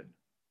just stupid.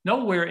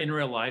 Nowhere in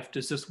real life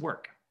does this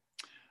work.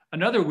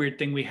 Another weird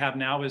thing we have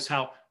now is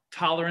how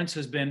tolerance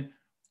has been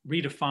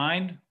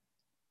redefined,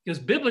 because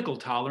biblical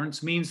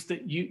tolerance means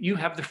that you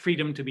have the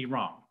freedom to be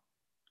wrong.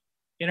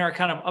 In our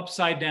kind of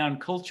upside down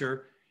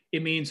culture,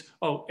 it means,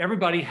 oh,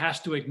 everybody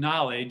has to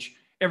acknowledge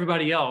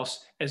everybody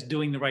else as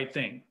doing the right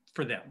thing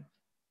for them.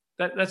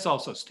 That's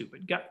also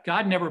stupid.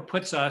 God never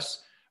puts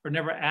us or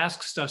never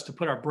asks us to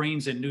put our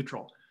brains in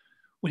neutral.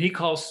 When he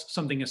calls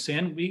something a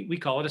sin, we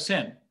call it a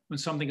sin. When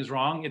something is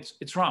wrong,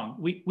 it's wrong.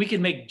 We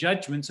can make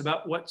judgments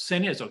about what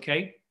sin is,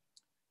 okay?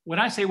 When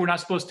I say we're not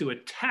supposed to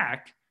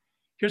attack,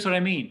 here's what I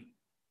mean.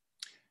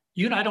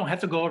 You and I don't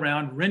have to go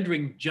around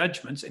rendering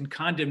judgments and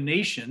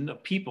condemnation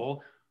of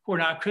people who are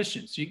not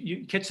Christians.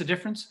 You catch the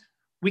difference?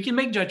 We can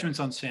make judgments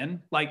on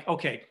sin, like,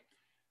 okay,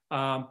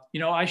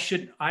 I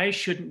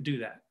shouldn't do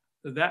that.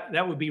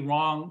 That would be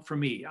wrong for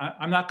me.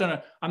 I'm not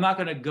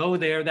gonna go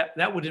there.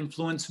 That would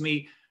influence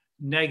me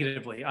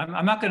negatively.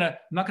 I'm not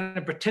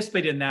gonna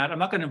participate in that. I'm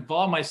not gonna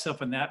involve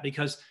myself in that,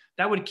 because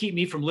that would keep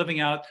me from living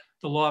out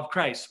the law of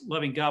Christ,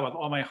 loving God with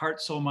all my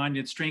heart, soul, mind,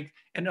 and strength,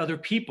 and other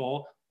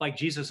people like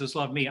Jesus has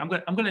loved me. I'm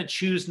gonna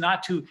choose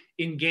not to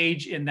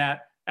engage in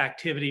that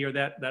activity or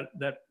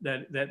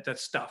that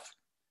stuff.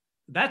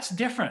 That's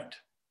different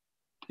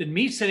than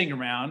me sitting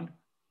around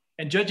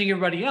and judging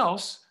everybody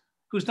else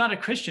who's not a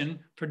Christian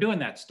for doing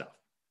that stuff.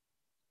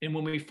 And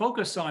when we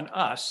focus on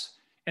us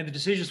and the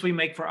decisions we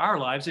make for our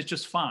lives, it's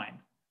just fine.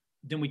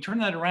 Then we turn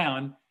that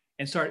around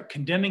and start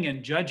condemning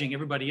and judging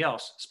everybody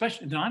else,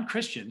 especially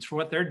non-Christians, for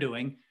what they're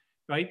doing,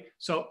 right?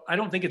 So I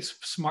don't think it's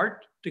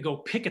smart to go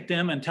pick at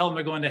them and tell them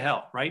they're going to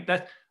hell, right?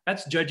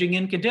 That's judging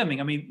and condemning.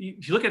 I mean,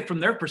 if you look at it from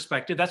their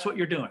perspective, that's what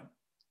you're doing.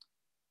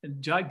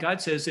 And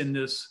God says in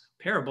this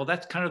parable,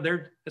 that's kind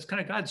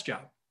of God's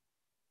job,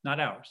 not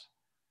ours.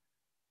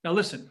 Now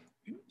listen,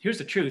 here's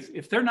the truth.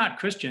 If they're not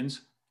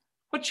Christians,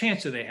 what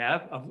chance do they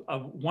have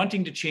of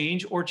wanting to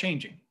change or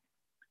changing?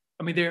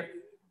 I mean,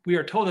 we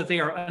are told that they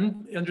are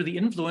under the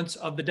influence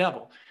of the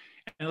devil.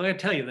 And I gotta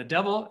tell you, the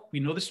devil, we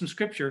know this from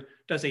Scripture,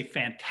 does a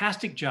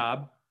fantastic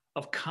job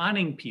of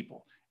conning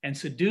people and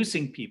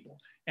seducing people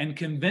and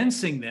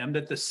convincing them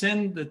that the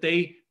sin that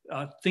they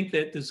think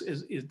that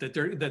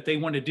that they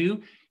want to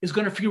do is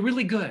going to feel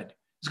really good.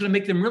 It's going to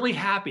make them really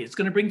happy. It's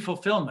going to bring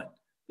fulfillment.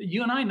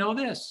 You and I know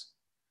this.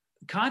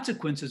 The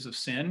consequences of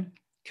sin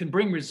can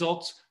bring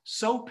results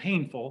so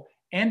painful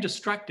and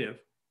destructive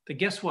that,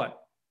 guess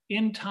what?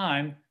 In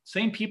time,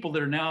 same people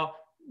that are now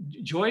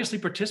joyously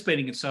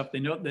participating in stuff, they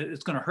know that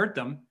it's going to hurt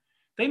them.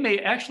 They may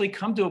actually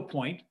come to a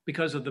point,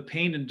 because of the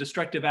pain and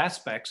destructive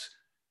aspects,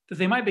 that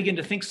they might begin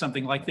to think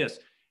something like this.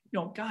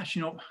 Gosh,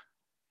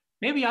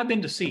 maybe I've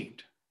been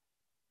deceived.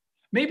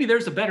 Maybe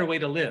there's a better way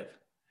to live.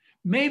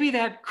 Maybe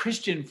that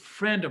Christian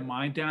friend of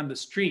mine down the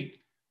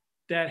street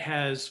that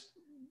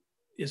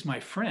is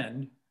my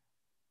friend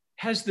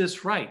has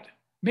this right.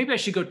 Maybe I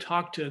should go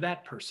talk to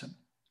that person.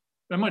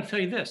 But I'm going to tell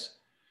you this.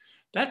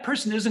 That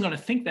person isn't going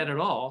to think that at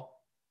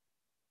all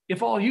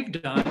if all you've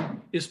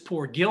done is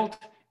pour guilt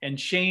and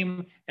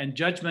shame and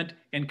judgment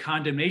and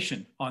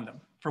condemnation on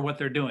them for what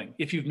they're doing.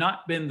 If you've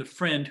not been the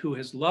friend who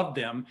has loved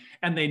them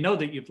and they know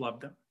that you've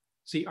loved them.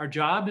 See, our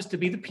job is to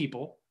be the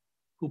people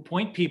who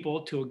point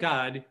people to a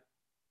God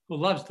who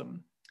loves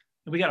them.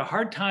 And we got a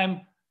hard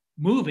time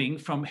moving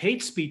from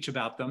hate speech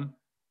about them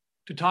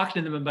to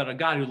talking to them about a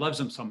God who loves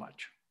them so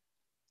much.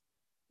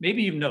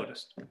 Maybe you've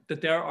noticed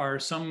that there are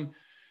some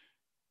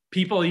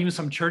people, even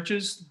some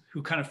churches,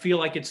 who kind of feel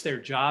like it's their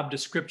job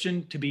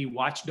description to be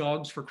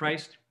watchdogs for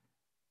Christ.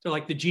 They're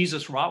like the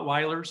Jesus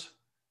Rottweilers.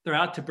 They're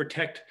out to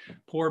protect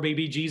poor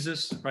baby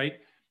Jesus, right?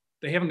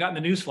 They haven't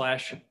gotten the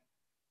newsflash.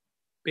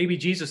 Baby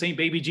Jesus ain't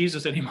baby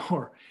Jesus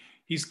anymore.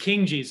 He's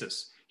King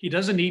Jesus. He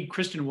doesn't need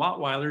Christian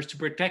Rottweilers to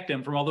protect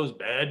him from all those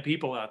bad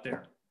people out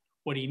there.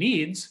 What he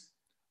needs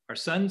are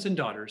sons and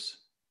daughters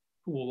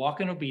who will walk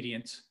in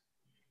obedience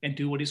and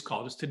do what he's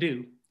called us to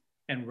do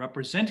and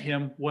represent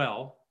him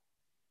well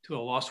to a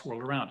lost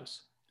world around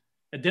us.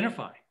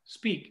 Identify,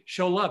 speak,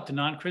 show love to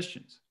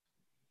non-Christians,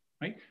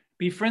 right?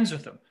 Be friends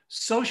with them,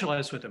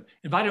 socialize with them,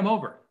 invite them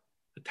over.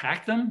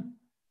 Attack them?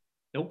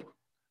 Nope.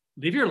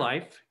 Live your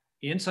life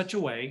in such a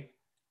way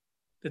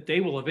that they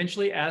will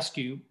eventually ask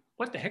you,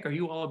 what the heck are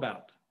you all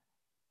about?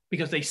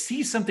 Because they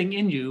see something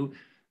in you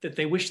that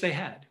they wish they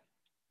had.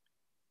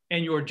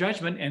 And your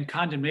judgment and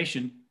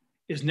condemnation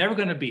is never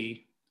going to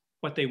be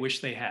what they wish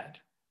they had.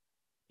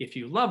 If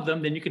you love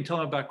them, then you can tell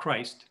them about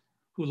Christ,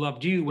 who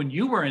loved you when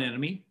you were an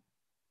enemy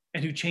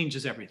and who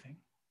changes everything.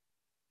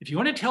 If you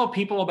want to tell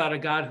people about a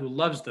God who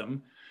loves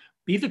them,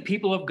 be the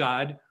people of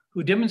God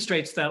who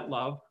demonstrates that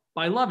love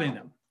by loving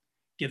them.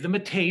 give them a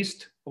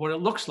taste of what it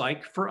looks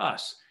like for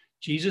us.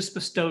 Jesus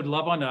bestowed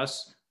love on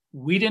us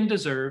we didn't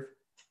deserve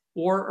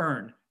or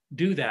earn.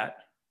 Do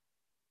that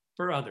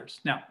for others.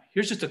 Now,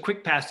 here's just a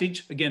quick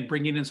passage, again,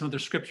 bringing in some of the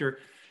scripture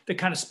that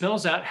kind of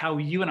spells out how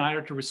you and I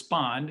are to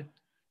respond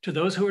to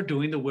those who are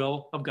doing the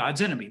will of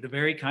God's enemy, the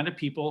very kind of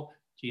people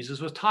Jesus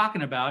was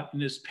talking about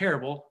in this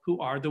parable, who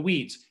are the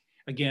weeds.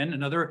 Again,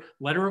 another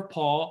letter of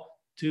Paul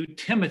to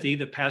Timothy,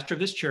 the pastor of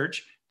this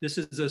church. This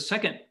is the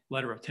second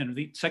letter of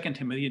Timothy, 2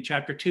 Timothy in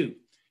chapter 2.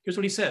 Here's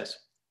what he says.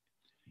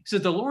 He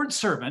says, the Lord's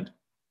servant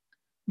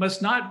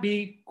must not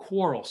be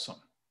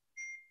quarrelsome,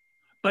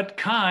 but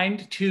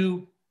kind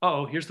to,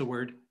 here's the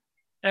word,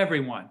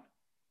 everyone.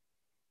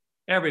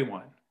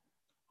 Everyone.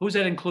 Who's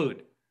that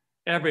include?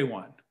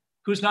 Everyone.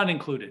 Who's not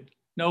included?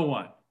 No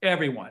one.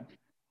 Everyone.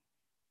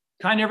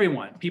 Kind to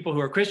everyone. People who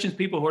are Christians,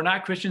 people who are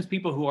not Christians,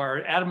 people who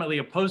are adamantly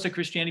opposed to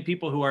Christianity,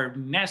 people who are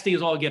nasty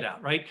as all get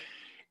out, right?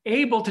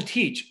 Able to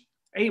teach.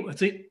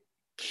 It's a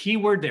key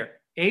word there.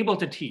 Able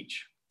to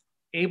teach.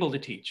 Able to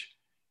teach.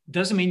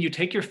 Doesn't mean you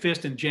take your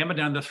fist and jam it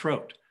down the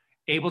throat.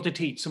 Able to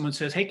teach. Someone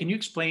says, hey, can you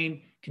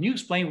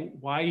explain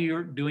why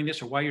you're doing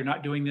this or why you're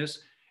not doing this?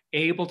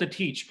 Able to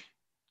teach.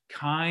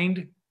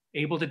 Kind,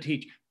 able to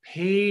teach.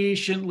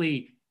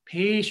 Patiently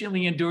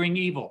enduring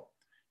evil.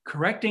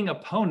 Correcting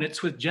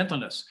opponents with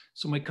gentleness.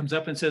 Someone comes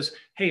up and says,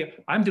 hey,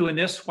 I'm doing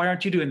this. Why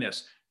aren't you doing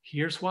this?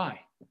 Here's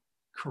why.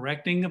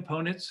 Correcting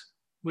opponents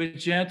with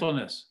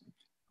gentleness.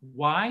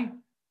 Why?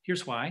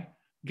 Here's why.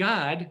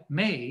 God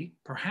may,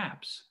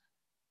 perhaps,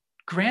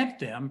 grant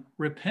them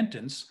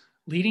repentance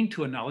leading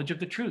to a knowledge of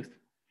the truth.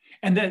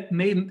 And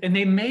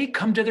they may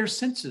come to their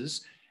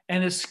senses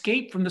and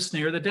escape from the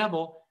snare of the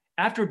devil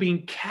after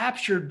being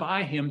captured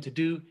by him to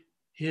do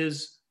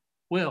his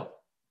will.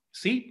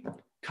 See?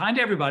 Kind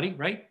to everybody,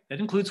 right? That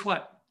includes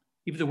what?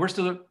 Even the worst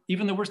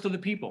of the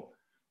people.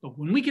 But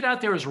when we get out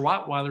there as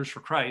Rottweilers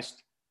for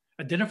Christ,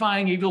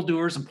 identifying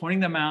evildoers and pointing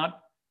them out,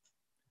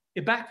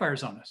 it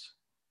backfires on us.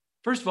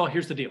 First of all,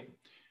 here's the deal.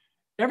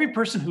 Every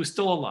person who's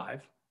still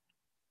alive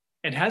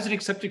and hasn't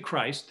accepted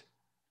Christ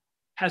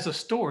has a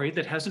story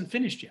that hasn't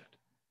finished yet.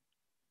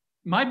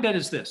 My bet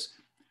is this.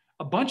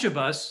 A bunch of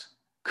us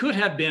could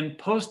have been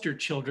poster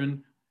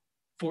children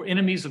for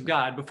enemies of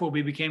God before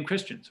we became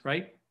Christians,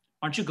 right?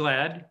 Aren't you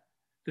glad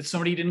that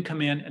somebody didn't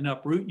come in and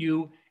uproot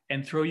you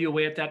and throw you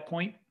away at that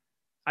point?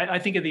 I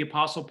think of the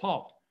Apostle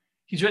Paul.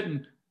 He's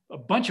written a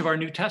bunch of our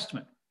New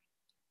Testament.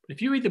 But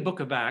if you read the book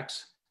of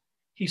Acts,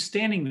 he's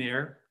standing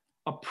there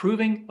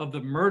approving of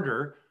the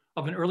murder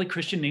of an early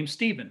Christian named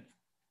Stephen.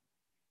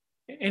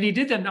 And he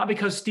did that not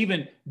because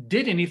Stephen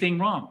did anything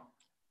wrong.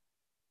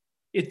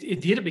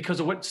 It did it because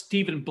of what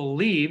Stephen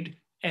believed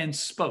and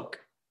spoke.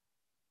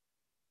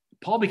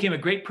 Paul became a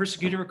great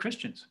persecutor of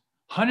Christians,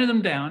 hunted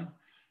them down,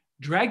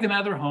 dragged them out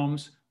of their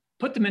homes,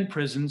 put them in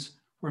prisons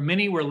where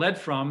many were led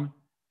from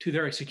to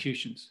their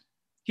executions.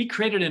 He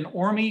created an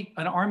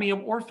army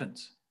of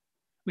orphans.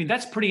 I mean,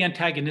 that's pretty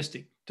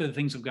antagonistic to the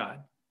things of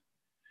God.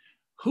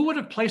 Who would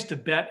have placed a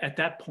bet at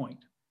that point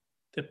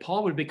that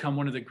Paul would become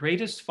one of the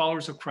greatest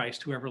followers of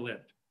Christ who ever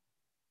lived?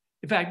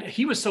 In fact,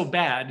 he was so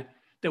bad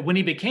that when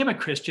he became a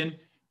Christian,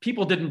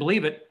 people didn't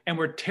believe it and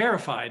were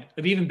terrified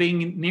of even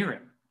being near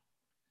him.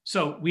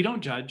 So we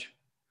don't judge.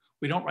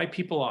 We don't write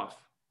people off.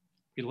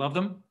 We love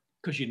them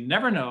because you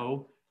never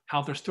know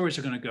how their stories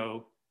are going to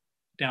go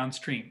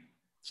downstream.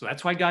 So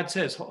that's why God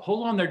says,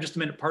 hold on there just a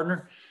minute,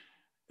 partner.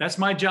 That's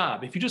my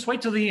job. If you just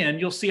wait till the end,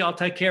 you'll see I'll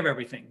take care of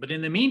everything. But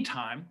in the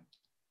meantime,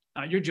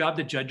 not your job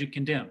to judge and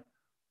condemn.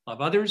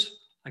 Love others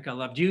like I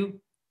loved you.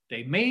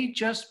 They may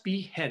just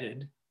be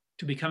headed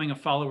to becoming a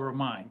follower of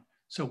mine.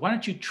 So why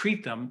don't you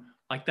treat them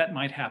like that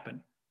might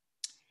happen?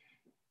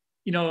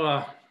 You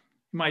know,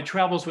 my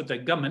travels with the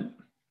government,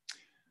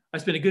 I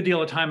spent a good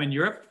deal of time in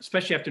Europe,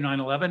 especially after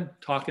 9/11,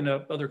 talking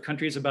to other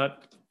countries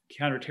about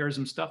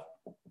counterterrorism stuff.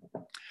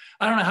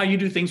 I don't know how you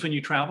do things when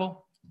you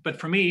travel, but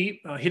for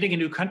me, hitting a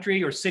new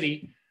country or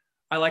city,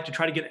 I like to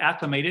try to get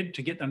acclimated,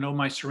 to get to know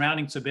my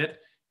surroundings a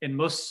bit. And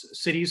most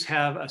cities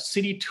have a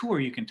city tour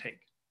you can take.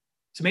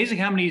 It's amazing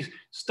how many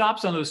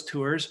stops on those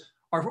tours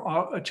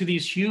are to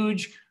these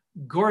huge,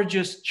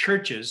 gorgeous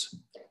churches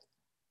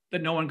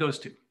that no one goes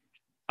to.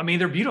 I mean,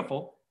 they're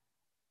beautiful,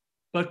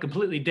 but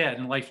completely dead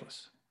and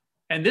lifeless.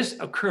 And this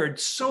occurred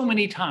so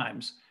many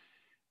times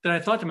that I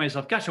thought to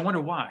myself, gosh, I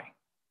wonder why.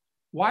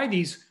 Why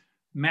these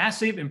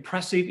massive,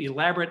 impressive,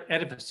 elaborate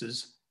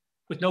edifices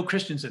with no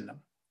Christians in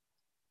them?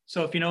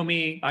 So if you know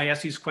me, I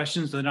ask these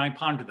questions and then I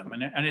ponder them.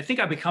 And I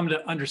think I've become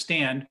to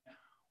understand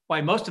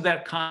why most of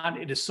that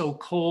content is so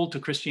cold to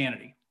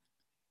Christianity.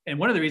 And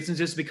one of the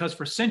reasons is because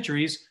for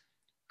centuries,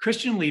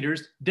 Christian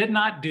leaders did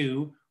not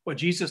do what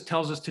Jesus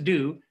tells us to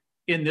do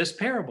in this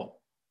parable.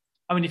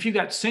 I mean, if you've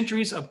got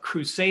centuries of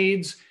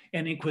crusades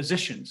and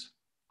inquisitions,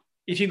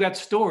 if you've got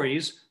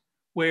stories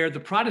where the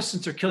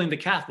Protestants are killing the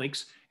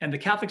Catholics and the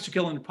Catholics are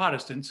killing the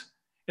Protestants,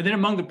 and then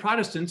among the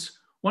Protestants,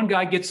 one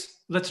guy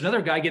lets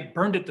another guy get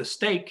burned at the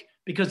stake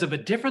because of a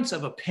difference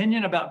of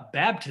opinion about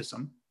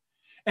baptism,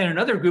 and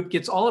another group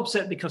gets all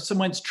upset because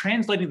someone's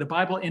translating the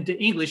Bible into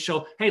English,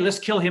 so hey, let's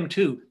kill him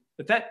too.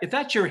 if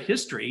that's your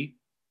history,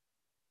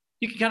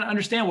 you can kind of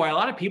understand why a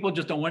lot of people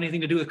just don't want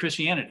anything to do with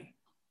Christianity.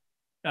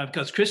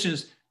 Because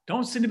Christians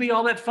don't seem to be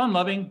all that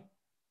fun-loving,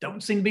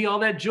 don't seem to be all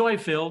that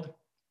joy-filled.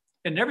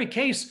 In every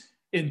case,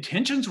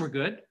 intentions were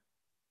good.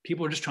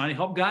 People were just trying to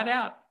help God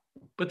out,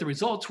 but the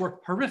results were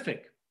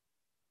horrific.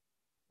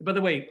 By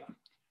the way,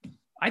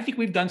 I think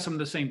we've done some of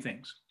the same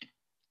things.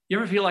 You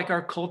ever feel like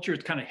our culture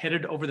is kind of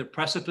headed over the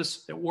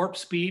precipice at warp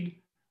speed,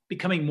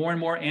 becoming more and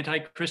more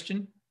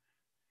anti-Christian,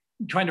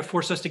 trying to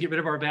force us to get rid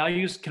of our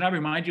values? Can I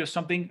remind you of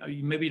something?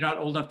 Maybe you're not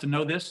old enough to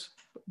know this,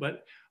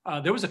 but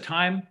there was a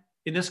time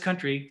in this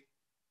country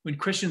when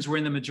Christians were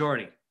in the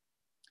majority. And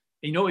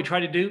you know what we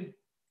tried to do?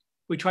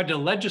 We tried to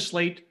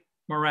legislate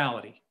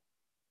morality,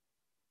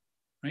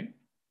 right?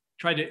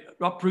 Tried to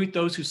uproot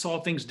those who saw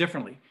things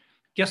differently.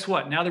 Guess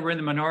what? Now that we're in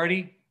the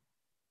minority,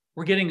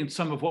 we're getting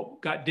some of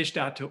what got dished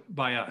out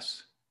by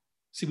us.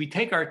 See, we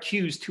take our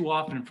cues too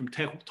often from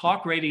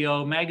talk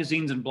radio,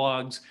 magazines, and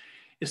blogs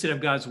instead of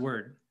God's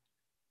word.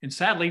 And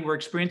sadly, we're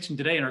experiencing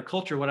today in our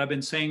culture what I've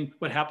been saying,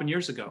 what happened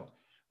years ago.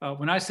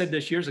 When I said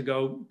this years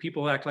ago,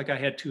 people act like I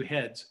had two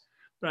heads.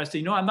 But I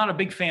say, I'm not a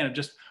big fan of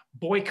just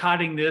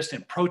boycotting this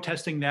and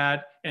protesting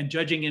that and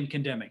judging and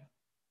condemning.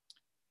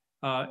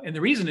 And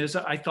the reason is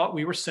I thought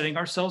we were setting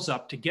ourselves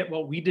up to get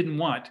what we didn't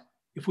want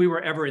if we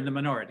were ever in the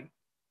minority.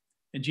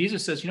 And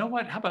Jesus says, you know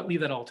what? How about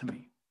leave that all to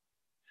me?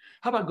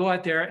 How about go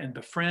out there and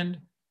befriend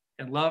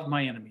and love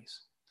my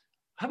enemies?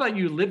 How about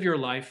you live your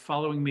life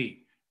following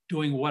me,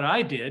 doing what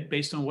I did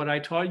based on what I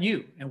taught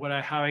you and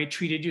how I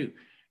treated you?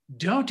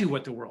 Don't do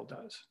what the world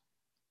does.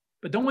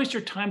 But don't waste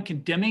your time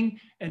condemning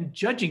and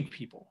judging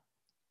people,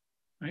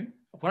 right?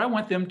 What I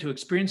want them to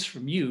experience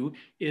from you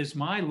is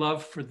my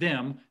love for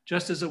them,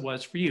 just as it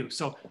was for you.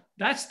 So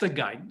that's the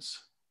guidance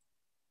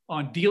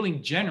on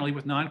dealing generally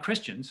with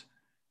non-Christians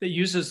that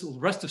uses the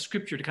rest of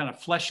Scripture to kind of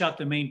flesh out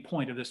the main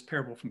point of this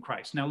parable from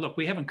Christ. Now, look,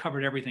 we haven't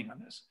covered everything on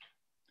this.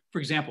 For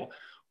example,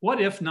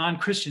 what if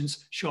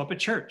non-Christians show up at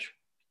church?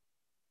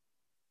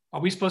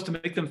 Are we supposed to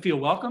make them feel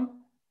welcome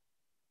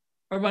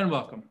or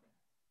unwelcome?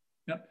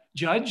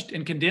 Judged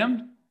and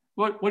condemned?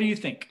 What do you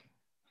think?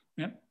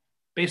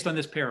 Based on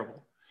this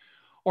parable.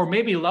 Or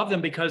maybe love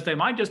them because they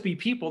might just be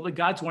people that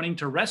God's wanting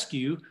to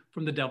rescue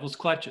from the devil's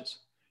clutches.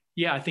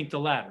 Yeah, I think the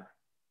latter.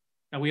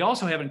 Now, we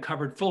also haven't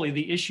covered fully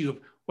the issue of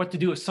what to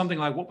do with something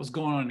like what was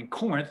going on in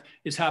Corinth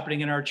is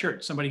happening in our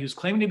church. Somebody who's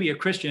claiming to be a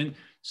Christian,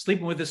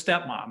 sleeping with his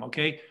stepmom,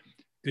 okay?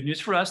 Good news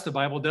for us, the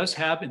Bible does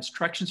have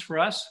instructions for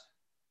us.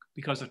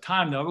 Because of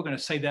time, though, we're going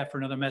to save that for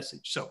another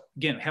message. So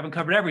again, haven't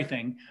covered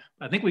everything,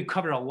 but I think we've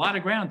covered a lot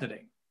of ground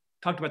today.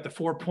 Talked about the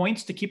 4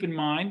 points to keep in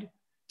mind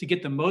to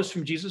get the most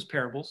from Jesus'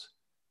 parables.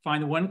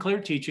 Find the one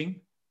clear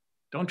teaching.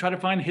 Don't try to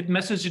find a hidden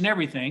message in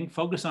everything.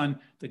 Focus on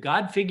the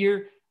God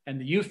figure and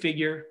the you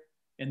figure,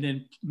 and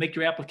then make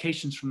your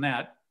applications from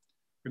that.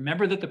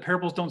 Remember that the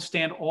parables don't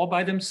stand all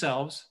by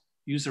themselves.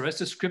 Use the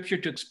rest of Scripture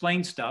to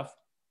explain stuff,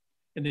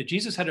 and that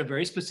Jesus had a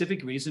very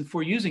specific reason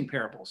for using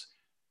parables,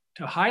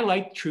 to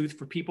highlight truth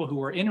for people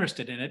who are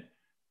interested in it,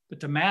 but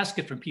to mask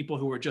it from people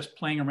who are just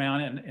playing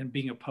around and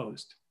being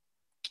opposed.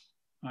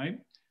 All right,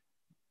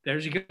 there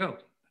you go.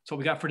 That's what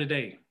we got for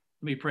today.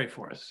 Let me pray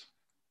for us.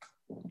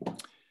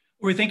 Lord,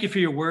 we thank you for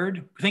your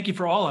word. Thank you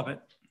for all of it.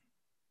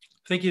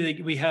 Thank you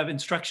that we have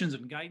instructions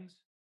and guidance.